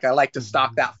 literally, like I like to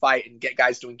stalk that fight and get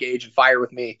guys to engage and fire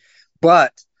with me.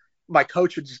 But my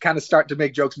coach would just kind of start to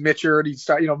make jokes, Mitchard, he'd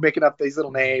start, making up these little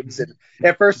names. And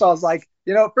at first I was like,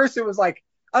 at first it was like,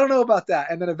 I don't know about that.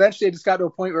 And then eventually I just got to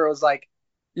a point where it was like,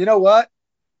 you know what?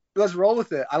 Let's roll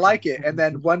with it. I like it. And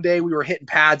then one day we were hitting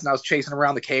pads and I was chasing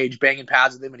around the cage, banging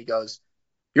pads with him. And he goes,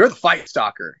 you're the fight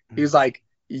stalker. He was like,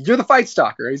 you're the fight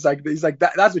stalker. He's like,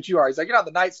 that's what you are. He's like, you're not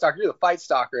the Night Stalker. You're the fight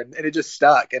stalker. And it just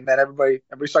stuck. And then everybody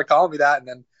started calling me that. And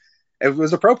then it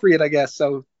was appropriate, I guess.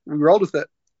 So we rolled with it.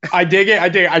 I dig it.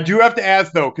 I do have to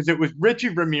ask though, because it was Richie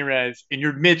Ramirez and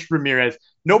you're Mitch Ramirez.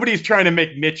 Nobody's trying to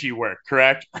make Mitchie work,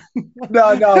 correct?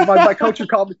 No. My coach would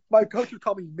call me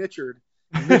Mitchard.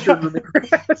 Mitchard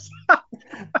Ramirez.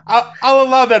 I'll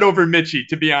allow that over Mitchie,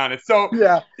 to be honest. So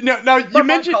yeah. Now you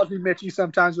mentioned calls me Mitchie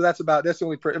sometimes, but that's the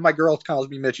only. My girl calls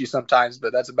me Mitchie sometimes,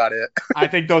 but that's about it. I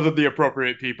think those are the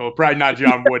appropriate people. Probably not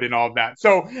John Wood and all of that.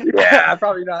 So yeah,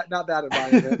 probably not that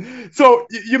environment. So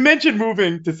you mentioned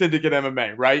moving to Syndicate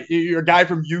MMA, right? You're a guy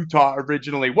from Utah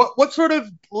originally. What sort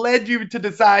of led you to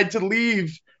decide to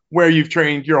leave where you've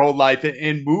trained your whole life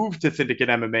and move to Syndicate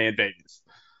MMA in Vegas?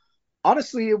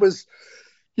 Honestly, it was.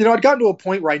 I'd gotten to a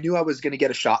point where I knew I was going to get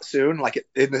a shot soon. Like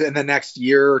in the next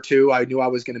year or two, I knew I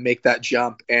was going to make that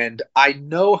jump. And I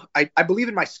know I believe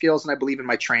in my skills and I believe in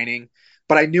my training,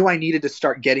 but I knew I needed to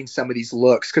start getting some of these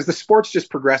looks because the sport's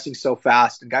just progressing so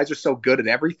fast and guys are so good at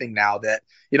everything now that,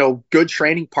 good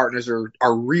training partners are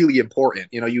really important.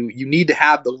 You need to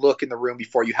have the look in the room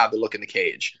before you have the look in the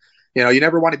cage. You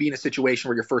never want to be in a situation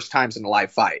where your first time's in a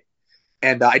live fight.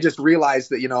 And I just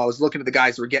realized that, I was looking at the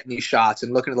guys who were getting these shots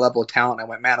and looking at the level of talent. And I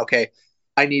went, man, okay,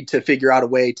 I need to figure out a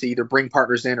way to either bring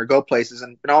partners in or go places.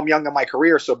 And, I'm young in my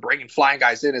career, so bringing flying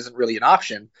guys in isn't really an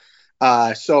option.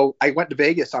 So I went to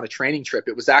Vegas on a training trip.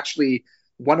 It was actually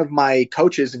one of my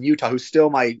coaches in Utah, who's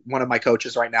still one of my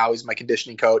coaches right now. He's my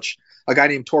conditioning coach, a guy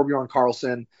named Torbjorn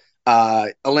Carlson,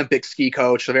 Olympic ski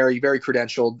coach, a very, very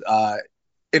credentialed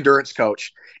endurance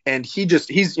coach. And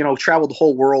he's traveled the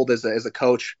whole world as a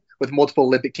coach with multiple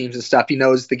Olympic teams and stuff. He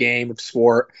knows the game of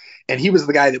sport. And he was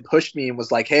the guy that pushed me and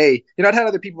was like, hey, I'd had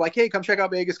other people like, hey, come check out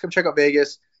Vegas,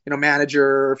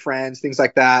 manager, friends, things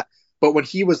like that. But when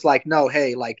he was like, no,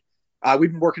 hey,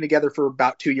 we've been working together for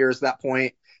about 2 years at that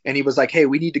point. And he was like, hey,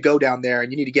 we need to go down there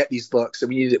and you need to get these looks. And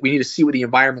we need to see what the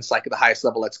environment's like at the highest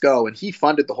level. Let's go. And he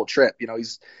funded the whole trip.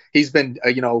 He's been,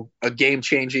 a game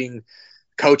changing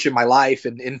coach in my life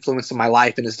and influence in my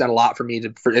life and has done a lot for me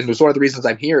and it was one of the reasons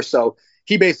I'm here. So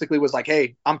he basically was like,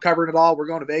 hey, I'm covering it all. We're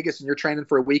going to Vegas and you're training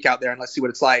for a week out there and let's see what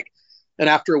it's like. And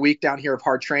after a week down here of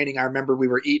hard training, I remember we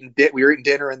were eating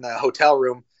dinner in the hotel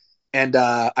room. And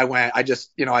I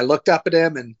looked up at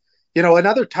him and, in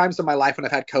other times in my life when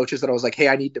I've had coaches that I was like, hey,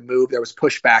 I need to move. There was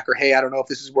pushback or, hey, I don't know if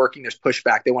this is working. There's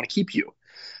pushback. They want to keep you.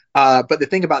 But the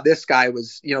thing about this guy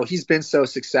was, he's been so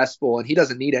successful and he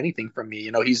doesn't need anything from me.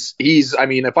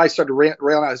 If I started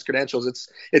railing out his credentials,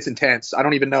 it's intense. I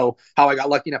don't even know how I got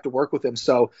lucky enough to work with him.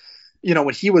 So,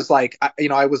 when he was like,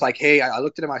 I was like, hey, I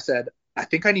looked at him, I said, I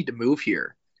think I need to move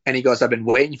here. And he goes, I've been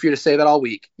waiting for you to say that all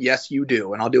week. Yes, you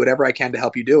do. And I'll do whatever I can to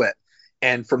help you do it.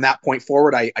 And from that point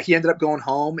forward, he ended up going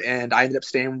home and I ended up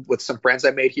staying with some friends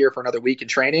I made here for another week in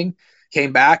training,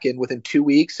 came back and within 2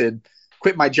 weeks had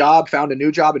quit my job, found a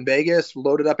new job in Vegas,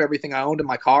 loaded up everything I owned in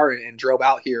my car and drove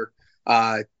out here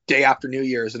day after New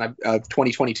Year's of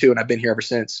 2022. And I've been here ever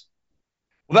since.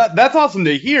 Well, that's awesome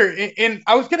to hear. And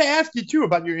I was going to ask you too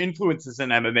about your influences in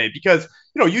MMA because,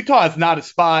 Utah is not a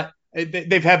spot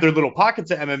they've had their little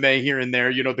pockets of MMA here and there,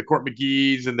 you know, the Court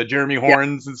McGee's and the Jeremy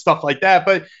Horns and stuff like that.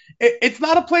 But it's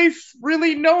not a place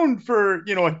really known for,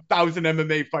 you know, 1,000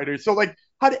 MMA fighters. So, like,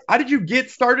 how did you get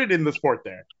started in the sport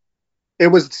there? It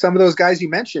was some of those guys you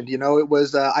mentioned. You know, it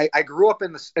was I grew up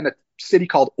in a city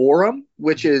called Orem,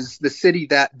 which is the city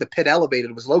that the Pit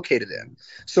Elevated was located in.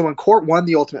 So when Court won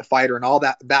the Ultimate Fighter and all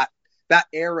that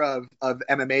era of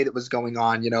MMA that was going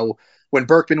on, you know, when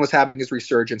Berkman was having his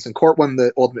resurgence and Court won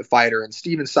the Ultimate Fighter and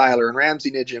Steven Seiler and Ramsey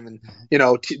Nijim and, you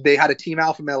know, they had a Team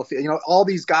Alpha Male, you know, all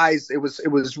these guys, it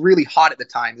was really hot at the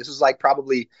time. This was like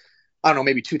probably, I don't know,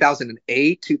 maybe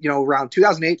 2008 to, you know, around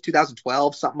 2008,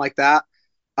 2012, something like that.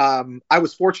 I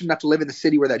was fortunate enough to live in the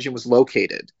city where that gym was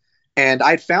located. And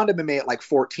I'd found MMA at like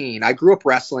 14. I grew up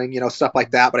wrestling, you know, stuff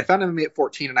like that. But I found MMA at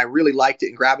 14 and I really liked it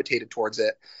and gravitated towards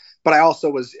it. But I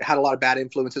also had a lot of bad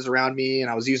influences around me and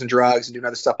I was using drugs and doing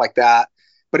other stuff like that.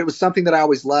 But it was something that I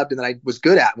always loved and that I was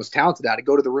good at and was talented at. I'd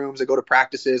go to the rooms, I'd go to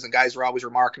practices, and guys were always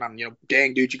remarking on, you know,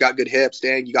 dang, dude, you got good hips.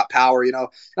 Dang, you got power, you know.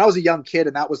 And I was a young kid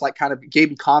and that was like kind of gave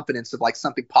me confidence of like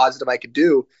something positive I could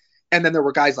do. And then there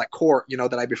were guys like Court, you know,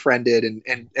 that I befriended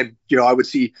and you know, I would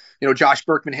see, you know, Josh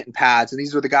Berkman hitting pads. And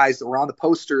these were the guys that were on the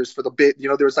posters for the bit, you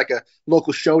know, there was like a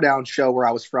local showdown show where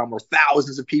I was from where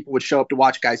thousands of people would show up to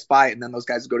watch guys fight. And then those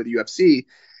guys would go to the UFC.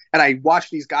 And I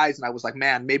watched these guys and I was like,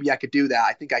 man, maybe I could do that.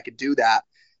 I think I could do that.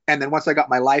 And then once I got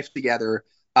my life together,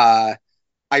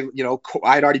 you know,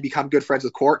 I'd already become good friends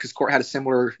with Court because Court had a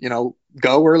similar, you know,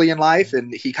 go early in life.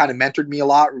 And he kind of mentored me a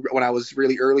lot when I was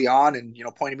really early on and, you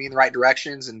know, pointed me in the right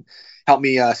directions and helped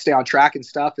me stay on track and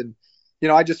stuff. And, you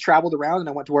know, I just traveled around and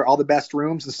I went to where all the best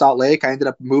rooms in Salt Lake. I ended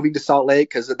up moving to Salt Lake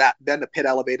because of that. Then the Pit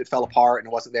Elevated fell apart and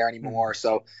it wasn't there anymore.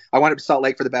 So I went up to Salt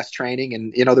Lake for the best training.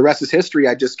 And, you know, the rest is history.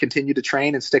 I just continued to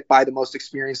train and stick by the most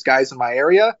experienced guys in my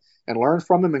area and learn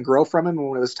from them and grow from them. And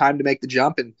when it was time to make the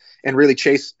jump and really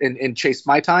chase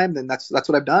my time, then that's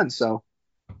what I've done. So.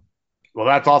 Well,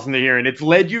 that's awesome to hear. And it's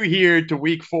led you here to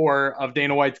week 4 of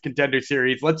Dana White's Contender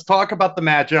Series. Let's talk about the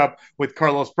matchup with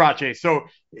Carlos Prache. So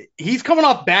he's coming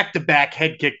off back-to-back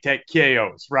head kick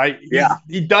KOs, right? Yeah.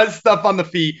 He does stuff on the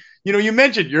feet. You know, you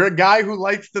mentioned you're a guy who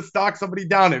likes to stalk somebody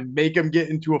down and make them get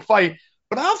into a fight.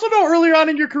 But I also know earlier on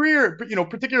in your career, you know,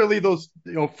 particularly those,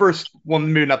 you know,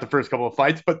 maybe not the first couple of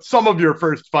fights, but some of your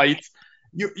first fights,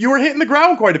 you were hitting the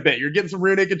ground quite a bit. You're getting some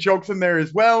rear naked chokes in there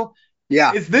as well.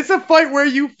 Yeah. Is this a fight where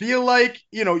you feel like,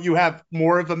 you know, you have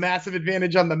more of a massive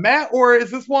advantage on the mat, or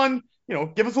is this one, you know,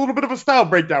 give us a little bit of a style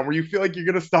breakdown where you feel like you're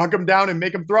going to stalk him down and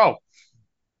make him throw?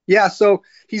 Yeah, so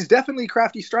he's definitely a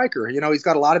crafty striker. You know, he's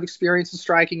got a lot of experience in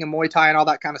striking and Muay Thai and all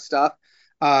that kind of stuff.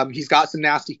 He's got some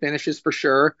nasty finishes for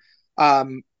sure.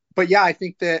 But yeah, I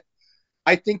think that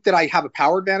I have a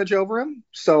power advantage over him.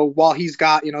 So while he's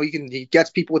got, you know, he gets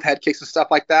people with head kicks and stuff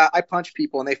like that, I punch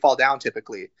people and they fall down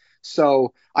typically.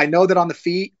 So I know that on the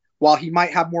feet, while he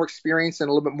might have more experience and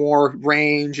a little bit more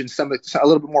range and a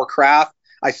little bit more craft,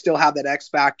 I still have that X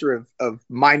factor of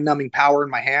mind-numbing power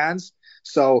in my hands.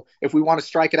 So if we want to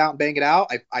strike it out and bang it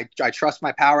out, I trust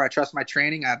my power. I trust my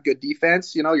training. I have good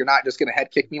defense. You know, you're not just going to head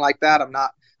kick me like that. I'm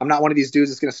not one of these dudes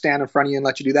that's going to stand in front of you and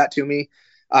let you do that to me.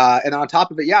 And on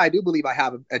top of it, yeah, I do believe I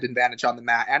have an advantage on the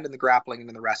mat and in the grappling and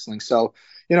in the wrestling. So,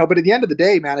 you know, but at the end of the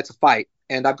day, man, it's a fight.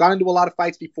 And I've gone into a lot of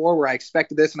fights before where I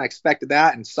expected this and I expected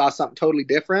that and saw something totally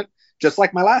different. Just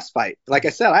like my last fight. Like I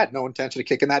said, I had no intention of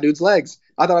kicking that dude's legs.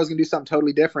 I thought I was going to do something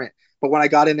totally different. But when I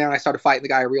got in there and I started fighting the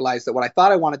guy, I realized that what I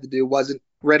thought I wanted to do wasn't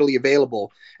readily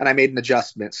available. And I made an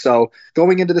adjustment. So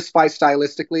going into this fight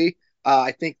stylistically,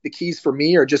 I think the keys for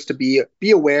me are just to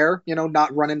be aware, you know,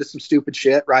 not run into some stupid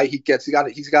shit, right?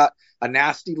 He's got a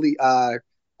nasty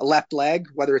left leg,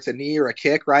 whether it's a knee or a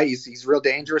kick, right? He's real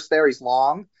dangerous there. He's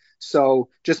long. So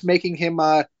just making him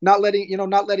not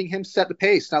letting him set the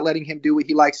pace, not letting him do what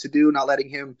he likes to do, not letting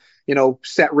him, you know,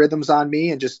 set rhythms on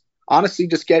me and just honestly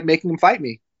just making him fight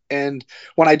me. And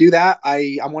when I do that,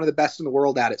 I'm one of the best in the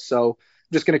world at it. So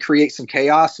I'm just going to create some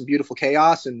chaos, some beautiful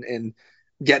chaos and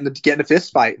get in a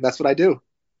fist fight. That's what I do.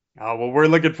 Oh, well, we're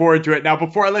looking forward to it. Now,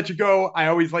 before I let you go, I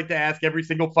always like to ask every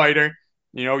single fighter,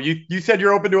 you know, you said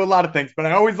you're open to a lot of things, but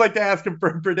I always like to ask him for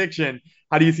a prediction.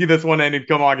 How do you see this one ending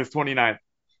come August 29th?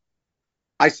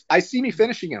 I see me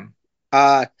finishing him.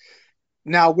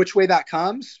 Now, which way that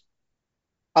comes,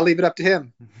 I'll leave it up to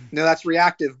him. You know, that's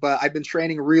reactive, but I've been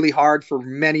training really hard for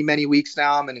many, many weeks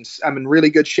now. I'm in really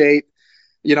good shape.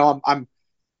 You know,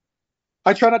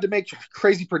 I try not to make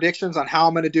crazy predictions on how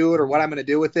I'm going to do it or what I'm going to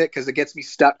do with it because it gets me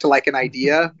stuck to like an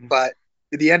idea. But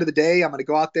at the end of the day, I'm going to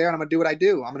go out there and I'm going to do what I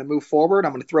do. I'm going to move forward.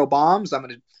 I'm going to throw bombs. I'm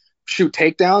going to shoot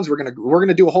takedowns. We're going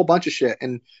to do a whole bunch of shit.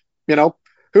 And, you know,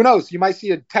 who knows? You might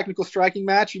see a technical striking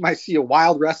match. You might see a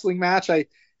wild wrestling match.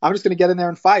 I'm just going to get in there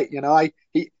and fight.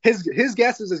 His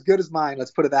guess is as good as mine.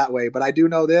 Let's put it that way. But I do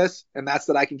know this, and that's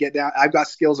that I can get down. I've got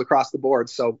skills across the board.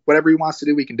 So whatever he wants to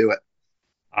do, we can do it.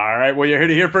 All right, well, you're here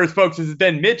to hear first, folks. This has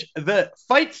been Mitch, the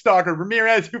Fight Stalker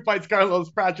Ramirez, who fights Carlos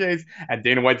Prates at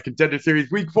Dana White's Contender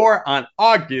Series Week 4 on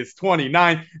August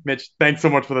 29th. Mitch, thanks so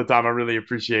much for the time. I really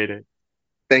appreciate it.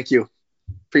 Thank you.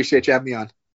 Appreciate you having me on.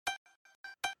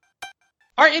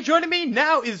 All right, and joining me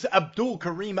now is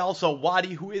Abdul-Kareem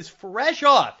Al-Selwady, who is fresh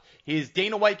off his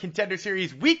Dana White Contender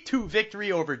Series Week 2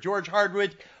 victory over George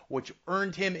Hardwood, which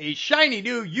earned him a shiny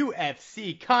new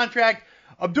UFC contract.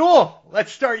 Abdul,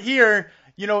 let's start here.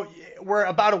 We're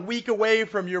about a week away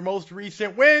from your most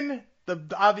recent win.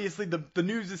 Obviously, the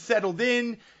news is settled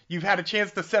in. You've had a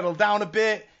chance to settle down a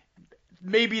bit.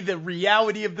 Maybe the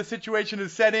reality of the situation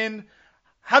is set in.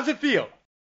 How's it feel?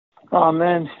 Oh,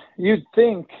 man, you'd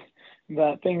think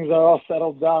that things are all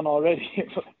settled down already,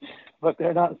 but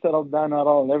they're not settled down at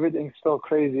all. Everything's still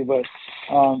crazy, but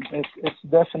it's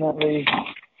definitely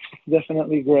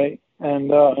great.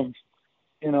 And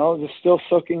just still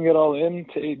soaking it all in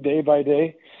day by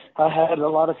day. I had a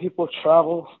lot of people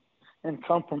travel and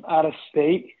come from out of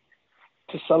state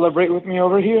to celebrate with me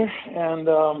over here.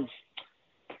 And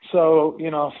so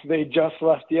they just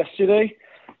left yesterday.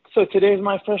 So today's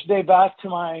my first day back to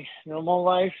my normal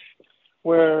life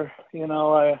where,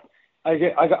 I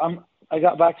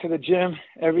got back to the gym,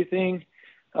 everything.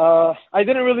 I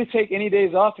didn't really take any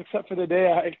days off except for the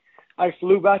day I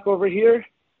flew back over here.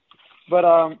 But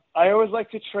I always like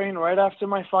to train right after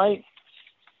my fight,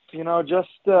 just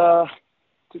to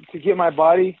get my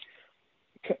body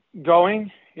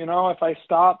going. If I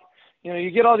stop,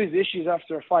 you get all these issues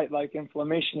after a fight, like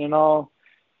inflammation and all.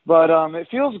 But it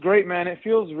feels great, man. It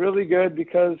feels really good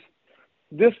because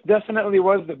this definitely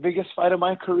was the biggest fight of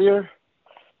my career.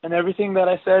 And everything that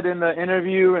I said in the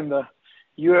interview and the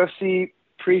UFC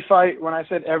pre-fight, when I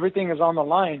said everything is on the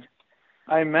line,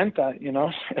 I meant that,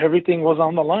 everything was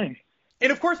on the line.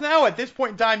 And of course now at this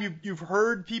point in time, you've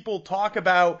heard people talk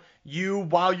about you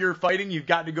while you're fighting. You've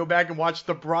gotten to go back and watch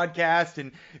the broadcast,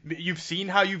 and you've seen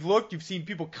how you've looked. You've seen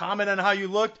people comment on how you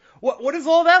looked. What is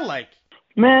all that like?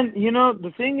 Man,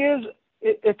 the thing is,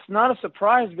 it's not a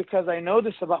surprise because I know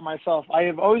this about myself. I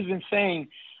have always been saying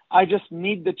I just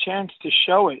need the chance to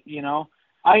show it,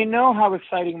 I know how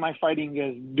exciting my fighting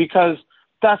is because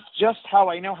that's just how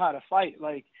I know how to fight.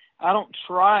 Like, I don't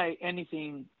try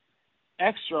anything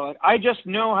extra. Like, I just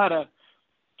know how to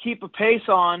keep a pace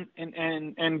on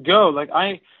and go. Like,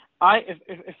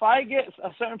 if I get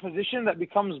a certain position that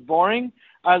becomes boring,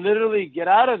 I literally get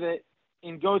out of it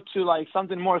and go to like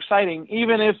something more exciting,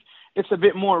 even if it's a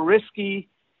bit more risky.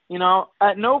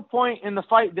 At no point in the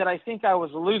fight did I think I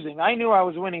was losing. I knew I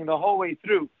was winning the whole way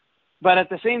through, but at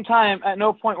the same time, at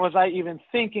no point was I even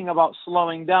thinking about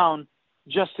slowing down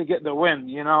just to get the win,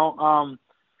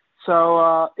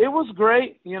 So it was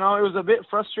great. It was a bit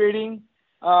frustrating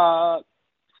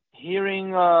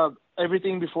hearing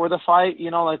everything before the fight.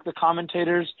 Like the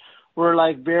commentators were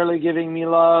like barely giving me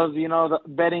love, the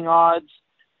betting odds.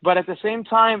 But at the same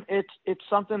time, it's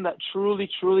something that truly,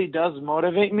 truly does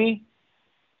motivate me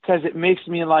because it makes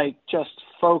me like just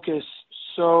focus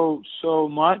so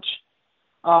much.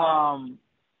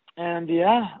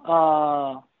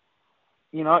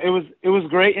 It was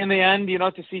great in the end,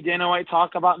 to see Dana White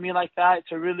talk about me like that.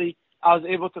 I was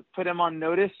able to put him on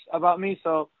notice about me.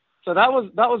 So that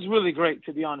was really great,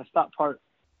 to be honest, that part.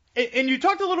 And you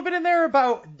talked a little bit in there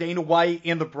about Dana White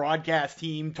and the broadcast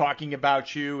team talking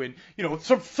about you and,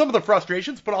 some of the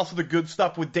frustrations, but also the good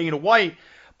stuff with Dana White.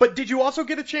 But did you also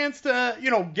get a chance to,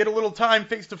 get a little time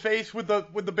face to face with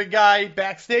the big guy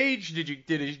backstage? Did you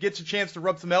get a chance to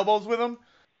rub some elbows with him?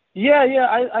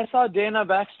 Yeah. I saw Dana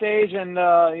backstage and,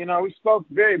 we spoke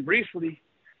very briefly.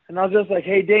 And I was just like,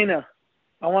 hey, Dana,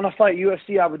 I want to fight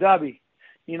UFC Abu Dhabi.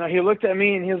 He looked at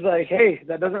me and he was like, hey,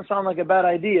 that doesn't sound like a bad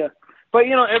idea. But,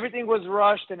 everything was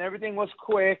rushed and everything was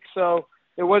quick. So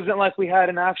it wasn't like we had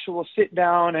an actual sit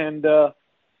down and,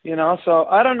 so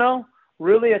I don't know.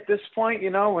 Really at this point,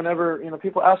 whenever,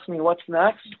 people ask me what's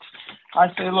next, I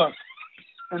say, look,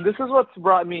 and this is what's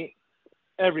brought me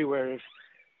everywhere.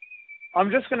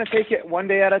 I'm just going to take it one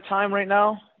day at a time right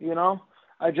now.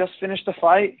 I just finished the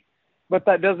fight, but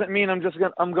that doesn't mean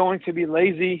I'm going to be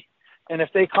lazy. And if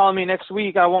they call me next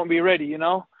week, I won't be ready.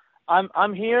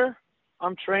 I'm here.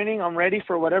 I'm training. I'm ready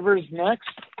for whatever's next.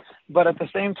 But at the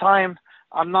same time,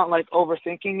 I'm not like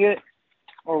overthinking it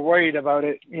or worried about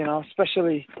it,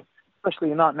 especially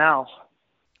not now.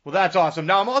 Well, that's awesome.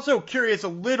 Now, I'm also curious a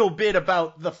little bit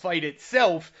about the fight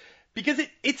itself because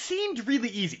it seemed really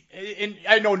easy. And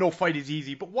I know no fight is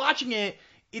easy, but watching it,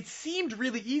 it seemed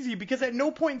really easy because at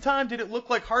no point in time did it look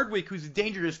like Hardwick, who's a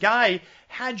dangerous guy,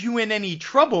 had you in any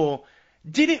trouble.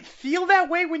 Did it feel that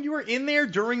way when you were in there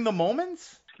during the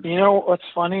moments? You know what's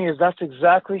funny is that's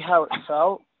exactly how it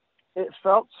felt. It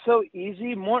felt so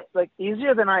easy, more like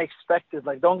easier than I expected.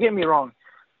 Like, don't get me wrong.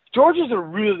 George is a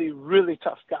really, really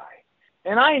tough guy.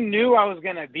 And I knew I was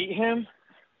going to beat him,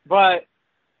 but,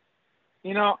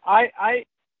 you know, I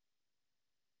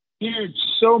huge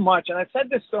so much, and I've said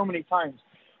this so many times.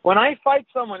 When I fight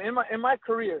someone in my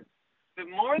career, the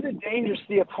more the dangerous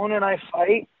the opponent I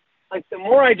fight, like the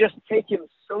more I just take him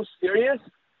so serious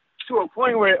to a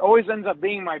point where it always ends up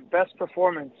being my best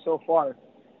performance so far.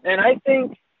 And I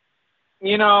think,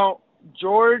 you know,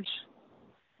 George,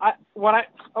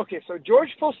 so George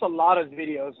posts a lot of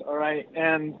videos, all right,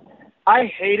 and I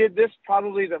hated this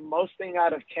probably the most thing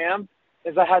out of camp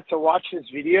is I had to watch his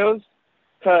videos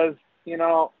because, you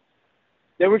know,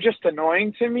 they were just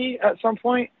annoying to me at some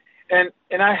point, and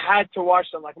I had to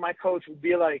watch them. Like, my coach would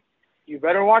be like, you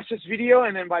better watch this video,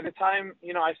 and then by the time,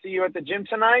 you know, I see you at the gym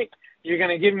tonight, you're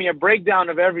going to give me a breakdown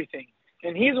of everything.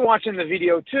 And he's watching the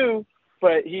video too,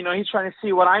 but, you know, he's trying to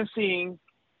see what I'm seeing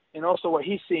and also what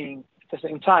he's seeing at the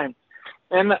same time.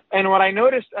 And what I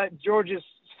noticed at George's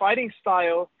fighting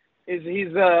style is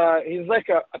he's like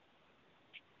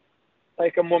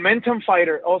a momentum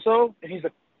fighter also, and he's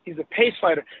a pace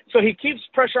fighter. So he keeps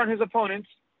pressure on his opponents.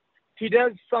 He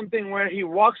does something where he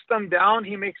walks them down.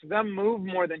 He makes them move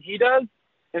more than he does.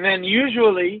 And then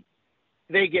usually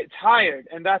they get tired,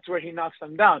 and that's where he knocks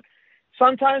them down.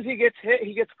 Sometimes he gets hit.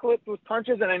 He gets clipped with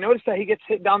punches, and I noticed that he gets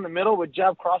hit down the middle with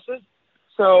jab crosses.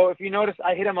 So if you notice,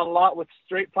 I hit him a lot with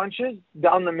straight punches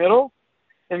down the middle.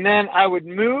 And then I would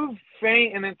move,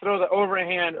 feint, and then throw the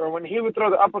overhand. Or when he would throw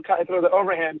the uppercut, I throw the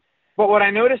overhand. But what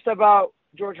I noticed about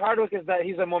George Hardwick is that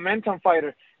he's a momentum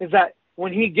fighter, is that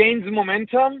when he gains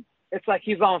momentum, it's like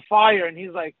he's on fire, and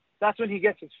he's like, that's when he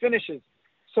gets his finishes.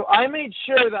 So I made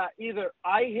sure that either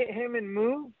I hit him and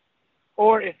move,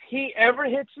 or if he ever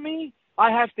hits me,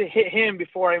 I have to hit him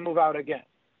before I move out again,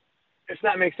 if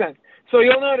that makes sense. So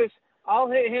you'll notice I'll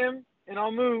hit him, and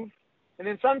I'll move, and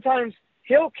then sometimes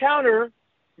he'll counter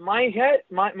my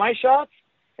shots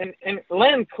and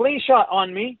land clean shot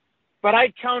on me, but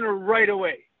I counter right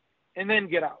away and then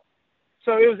get out.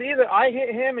 So it was either I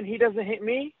hit him and he doesn't hit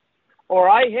me, or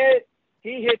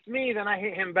he hits me, then I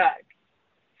hit him back.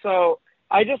 So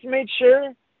I just made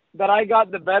sure that I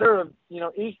got the better of, you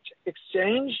know, each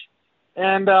exchange.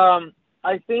 And I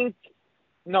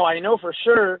know for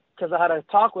sure because I had a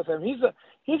talk with him.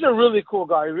 He's a really cool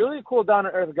guy, really cool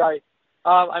down-to-earth guy.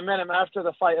 I met him after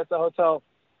the fight at the hotel.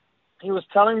 He was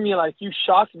telling me, like, you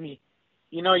shocked me.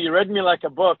 You know, you read me like a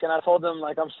book. And I told him,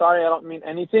 like, I'm sorry, I don't mean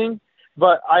anything.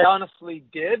 But I honestly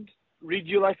did read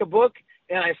you like a book.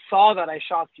 And I saw that I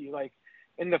shocked you. Like,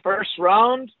 in the first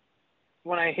round,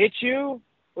 when I hit you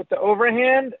with the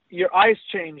overhand, your eyes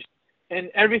changed. And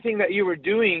everything that you were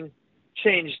doing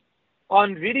changed.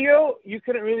 On video, you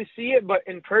couldn't really see it. But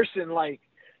in person, like,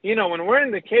 you know, when we're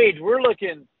in the cage, we're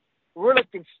looking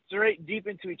straight deep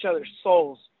into each other's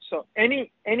souls. So any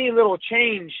little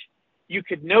change, you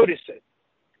could notice it.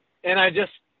 And I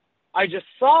just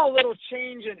saw a little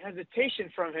change and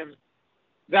hesitation from him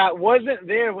that wasn't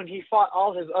there when he fought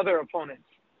all his other opponents.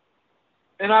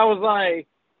 And I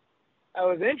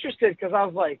was interested because I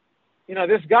was like, you know,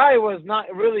 this guy was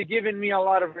not really giving me a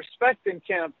lot of respect in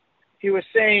camp. He was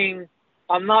saying,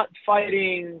 I'm not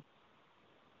fighting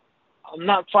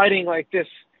like this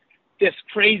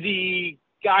crazy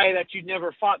guy that you'd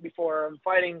never fought before. I'm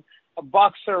fighting a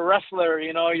boxer, wrestler,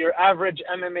 you know, your average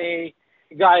MMA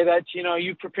guy that, you know,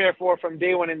 you prepare for from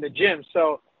day one in the gym.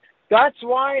 So that's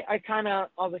why I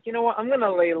was like, you know what, I'm going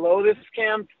to lay low this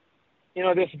camp. You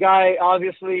know, this guy,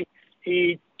 obviously,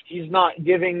 he's not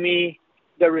giving me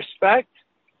the respect.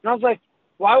 And I was like,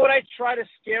 why would I try to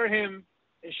scare him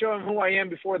and show him who I am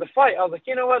before the fight? I was like,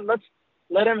 you know what, let's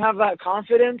let him have that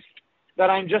confidence that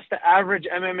I'm just the average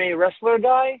MMA wrestler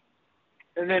guy.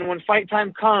 And then when fight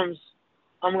time comes,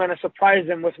 I'm going to surprise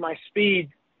him with my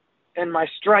speed and my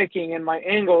striking and my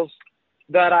angles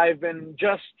that I've been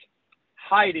just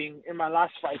hiding in my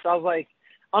last fights. I was like,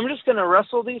 I'm just going to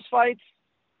wrestle these fights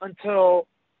until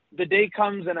the day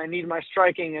comes and I need my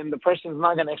striking and the person's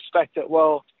not going to expect it.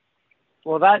 Well,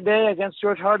 that day against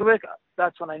George Hardwick,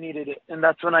 that's when I needed it, and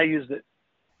that's when I used it.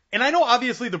 And I know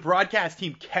obviously the broadcast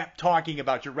team kept talking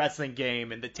about your wrestling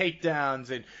game and the takedowns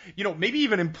and, you know, maybe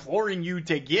even imploring you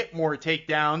to get more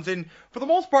takedowns. And for the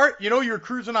most part, you know, you're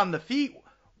cruising on the feet.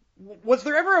 Was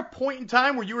there ever a point in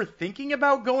time where you were thinking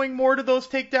about going more to those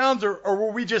takedowns, or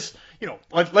were we just, you know,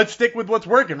 let's stick with what's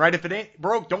working, right? If it ain't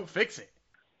broke, don't fix it.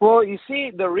 Well, you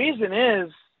see, the reason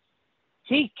is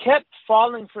he kept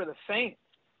falling for the feint.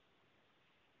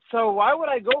 So why would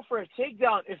I go for a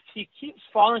takedown if he keeps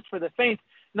falling for the feint?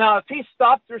 Now, if he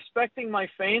stopped respecting my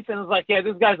feints and was like, yeah,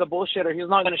 this guy's a bullshitter, he's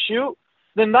not going to shoot,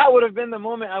 then that would have been the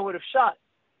moment I would have shot.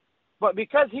 But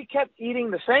because he kept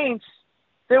eating the feints,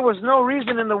 there was no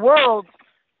reason in the world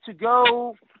to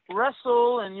go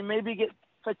wrestle and you maybe get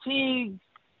fatigued,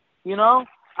 you know?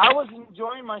 I was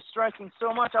enjoying my striking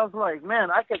so much, I was like, man,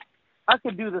 I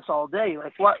could do this all day.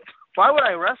 Like, why would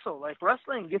I wrestle? Like,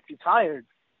 wrestling gets you tired.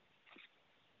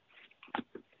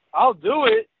 I'll do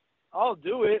it,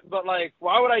 but like,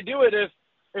 why would I do it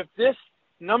if this,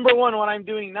 number one, what I'm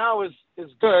doing now is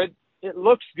good, it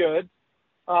looks good,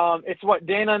 it's what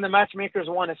Dana and the matchmakers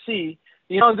want to see.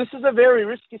 You know, this is a very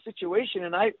risky situation,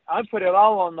 and I put it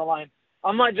all on the line.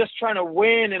 I'm not just trying to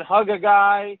win and hug a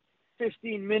guy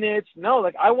 15 minutes. No,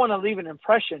 like, I want to leave an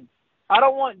impression. I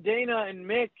don't want Dana and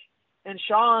Mick and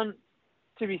Sean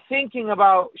to be thinking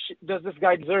about, does this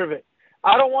guy deserve it?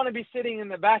 I don't want to be sitting in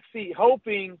the back seat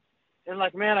hoping and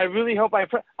like, man, I really hope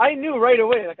I knew right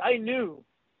away, like, I knew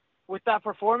with that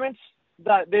performance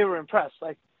that they were impressed.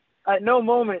 Like, at no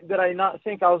moment did I not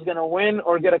think I was going to win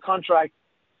or get a contract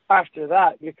after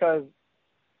that, because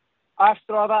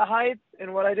after all that hype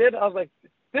and what I did, I was like,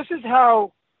 this is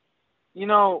how, you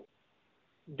know,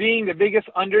 being the biggest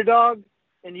underdog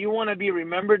and you want to be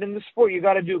remembered in the sport, you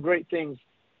got to do great things.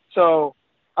 So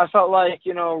I felt like,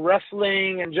 you know,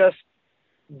 wrestling and just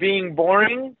being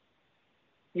boring,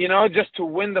 you know, just to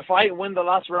win the fight, win the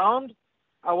last round,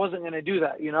 I wasn't going to do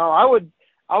that. You know, I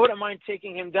wouldn't mind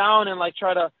taking him down and like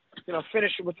try to, you know,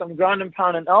 finish with some ground and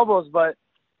pound and elbows, but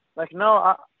like,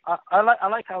 no, I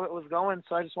like how it was going.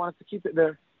 So I just wanted to keep it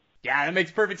there. Yeah, that makes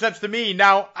perfect sense to me.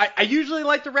 Now, I usually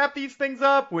like to wrap these things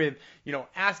up with, you know,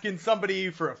 asking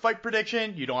somebody for a fight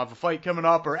prediction. You don't have a fight coming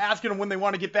up, or asking them when they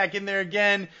want to get back in there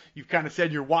again. You've kind of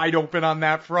said you're wide open on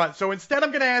that front. So instead, I'm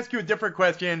going to ask you a different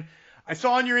question. I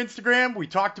saw on your Instagram, we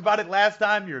talked about it last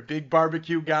time, you're a big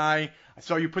barbecue guy. I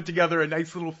saw you put together a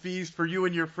nice little feast for you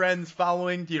and your friends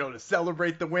following, you know, to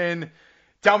celebrate the win.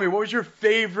 Tell me, what was your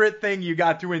favorite thing you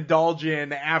got to indulge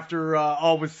in after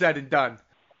all was said and done?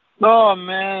 Oh,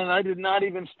 man, I did not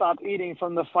even stop eating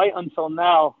from the fight until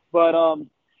now. But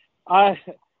I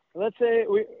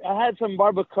had some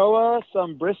barbacoa,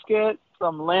 some brisket,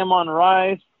 some lamb on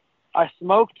rice. I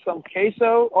smoked some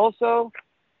queso also,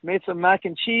 made some mac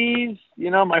and cheese.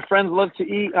 You know, my friends love to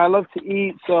eat. I love to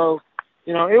eat. So,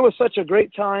 you know, it was such a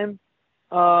great time.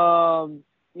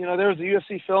 You know, there was a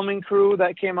UFC filming crew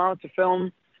that came out to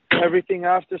film everything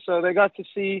after. So they got to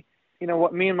see, you know,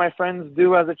 what me and my friends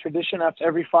do as a tradition after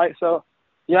every fight. So,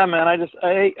 yeah, man,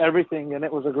 I ate everything, and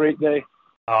it was a great day.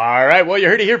 All right, well, you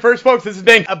heard it here first, folks. This has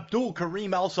been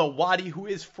Abdul-Kareem Al-Selwady, who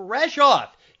is fresh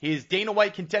off his Dana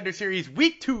White Contender Series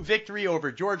Week 2 victory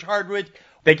over George Hardwick.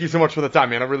 Thank you so much for the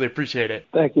time, man. I really appreciate it.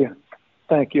 Thank you.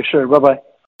 Thank you. Sure. Bye-bye.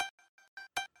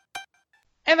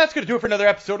 And that's going to do it for another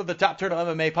episode of the Top Turtle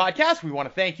MMA podcast. We want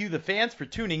to thank you, the fans, for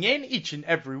tuning in each and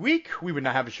every week. We would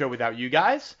not have a show without you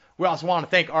guys. We also want to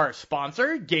thank our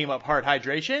sponsor, Game Up Heart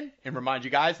Hydration, and remind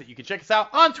you guys that you can check us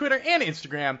out on Twitter and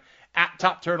Instagram at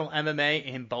Top Turtle MMA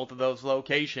in both of those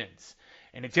locations.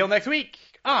 And until next week,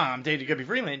 I'm David Gubby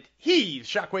Freeland. He's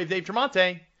Shockwave Dave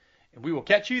Tremonte, and we will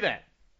catch you then.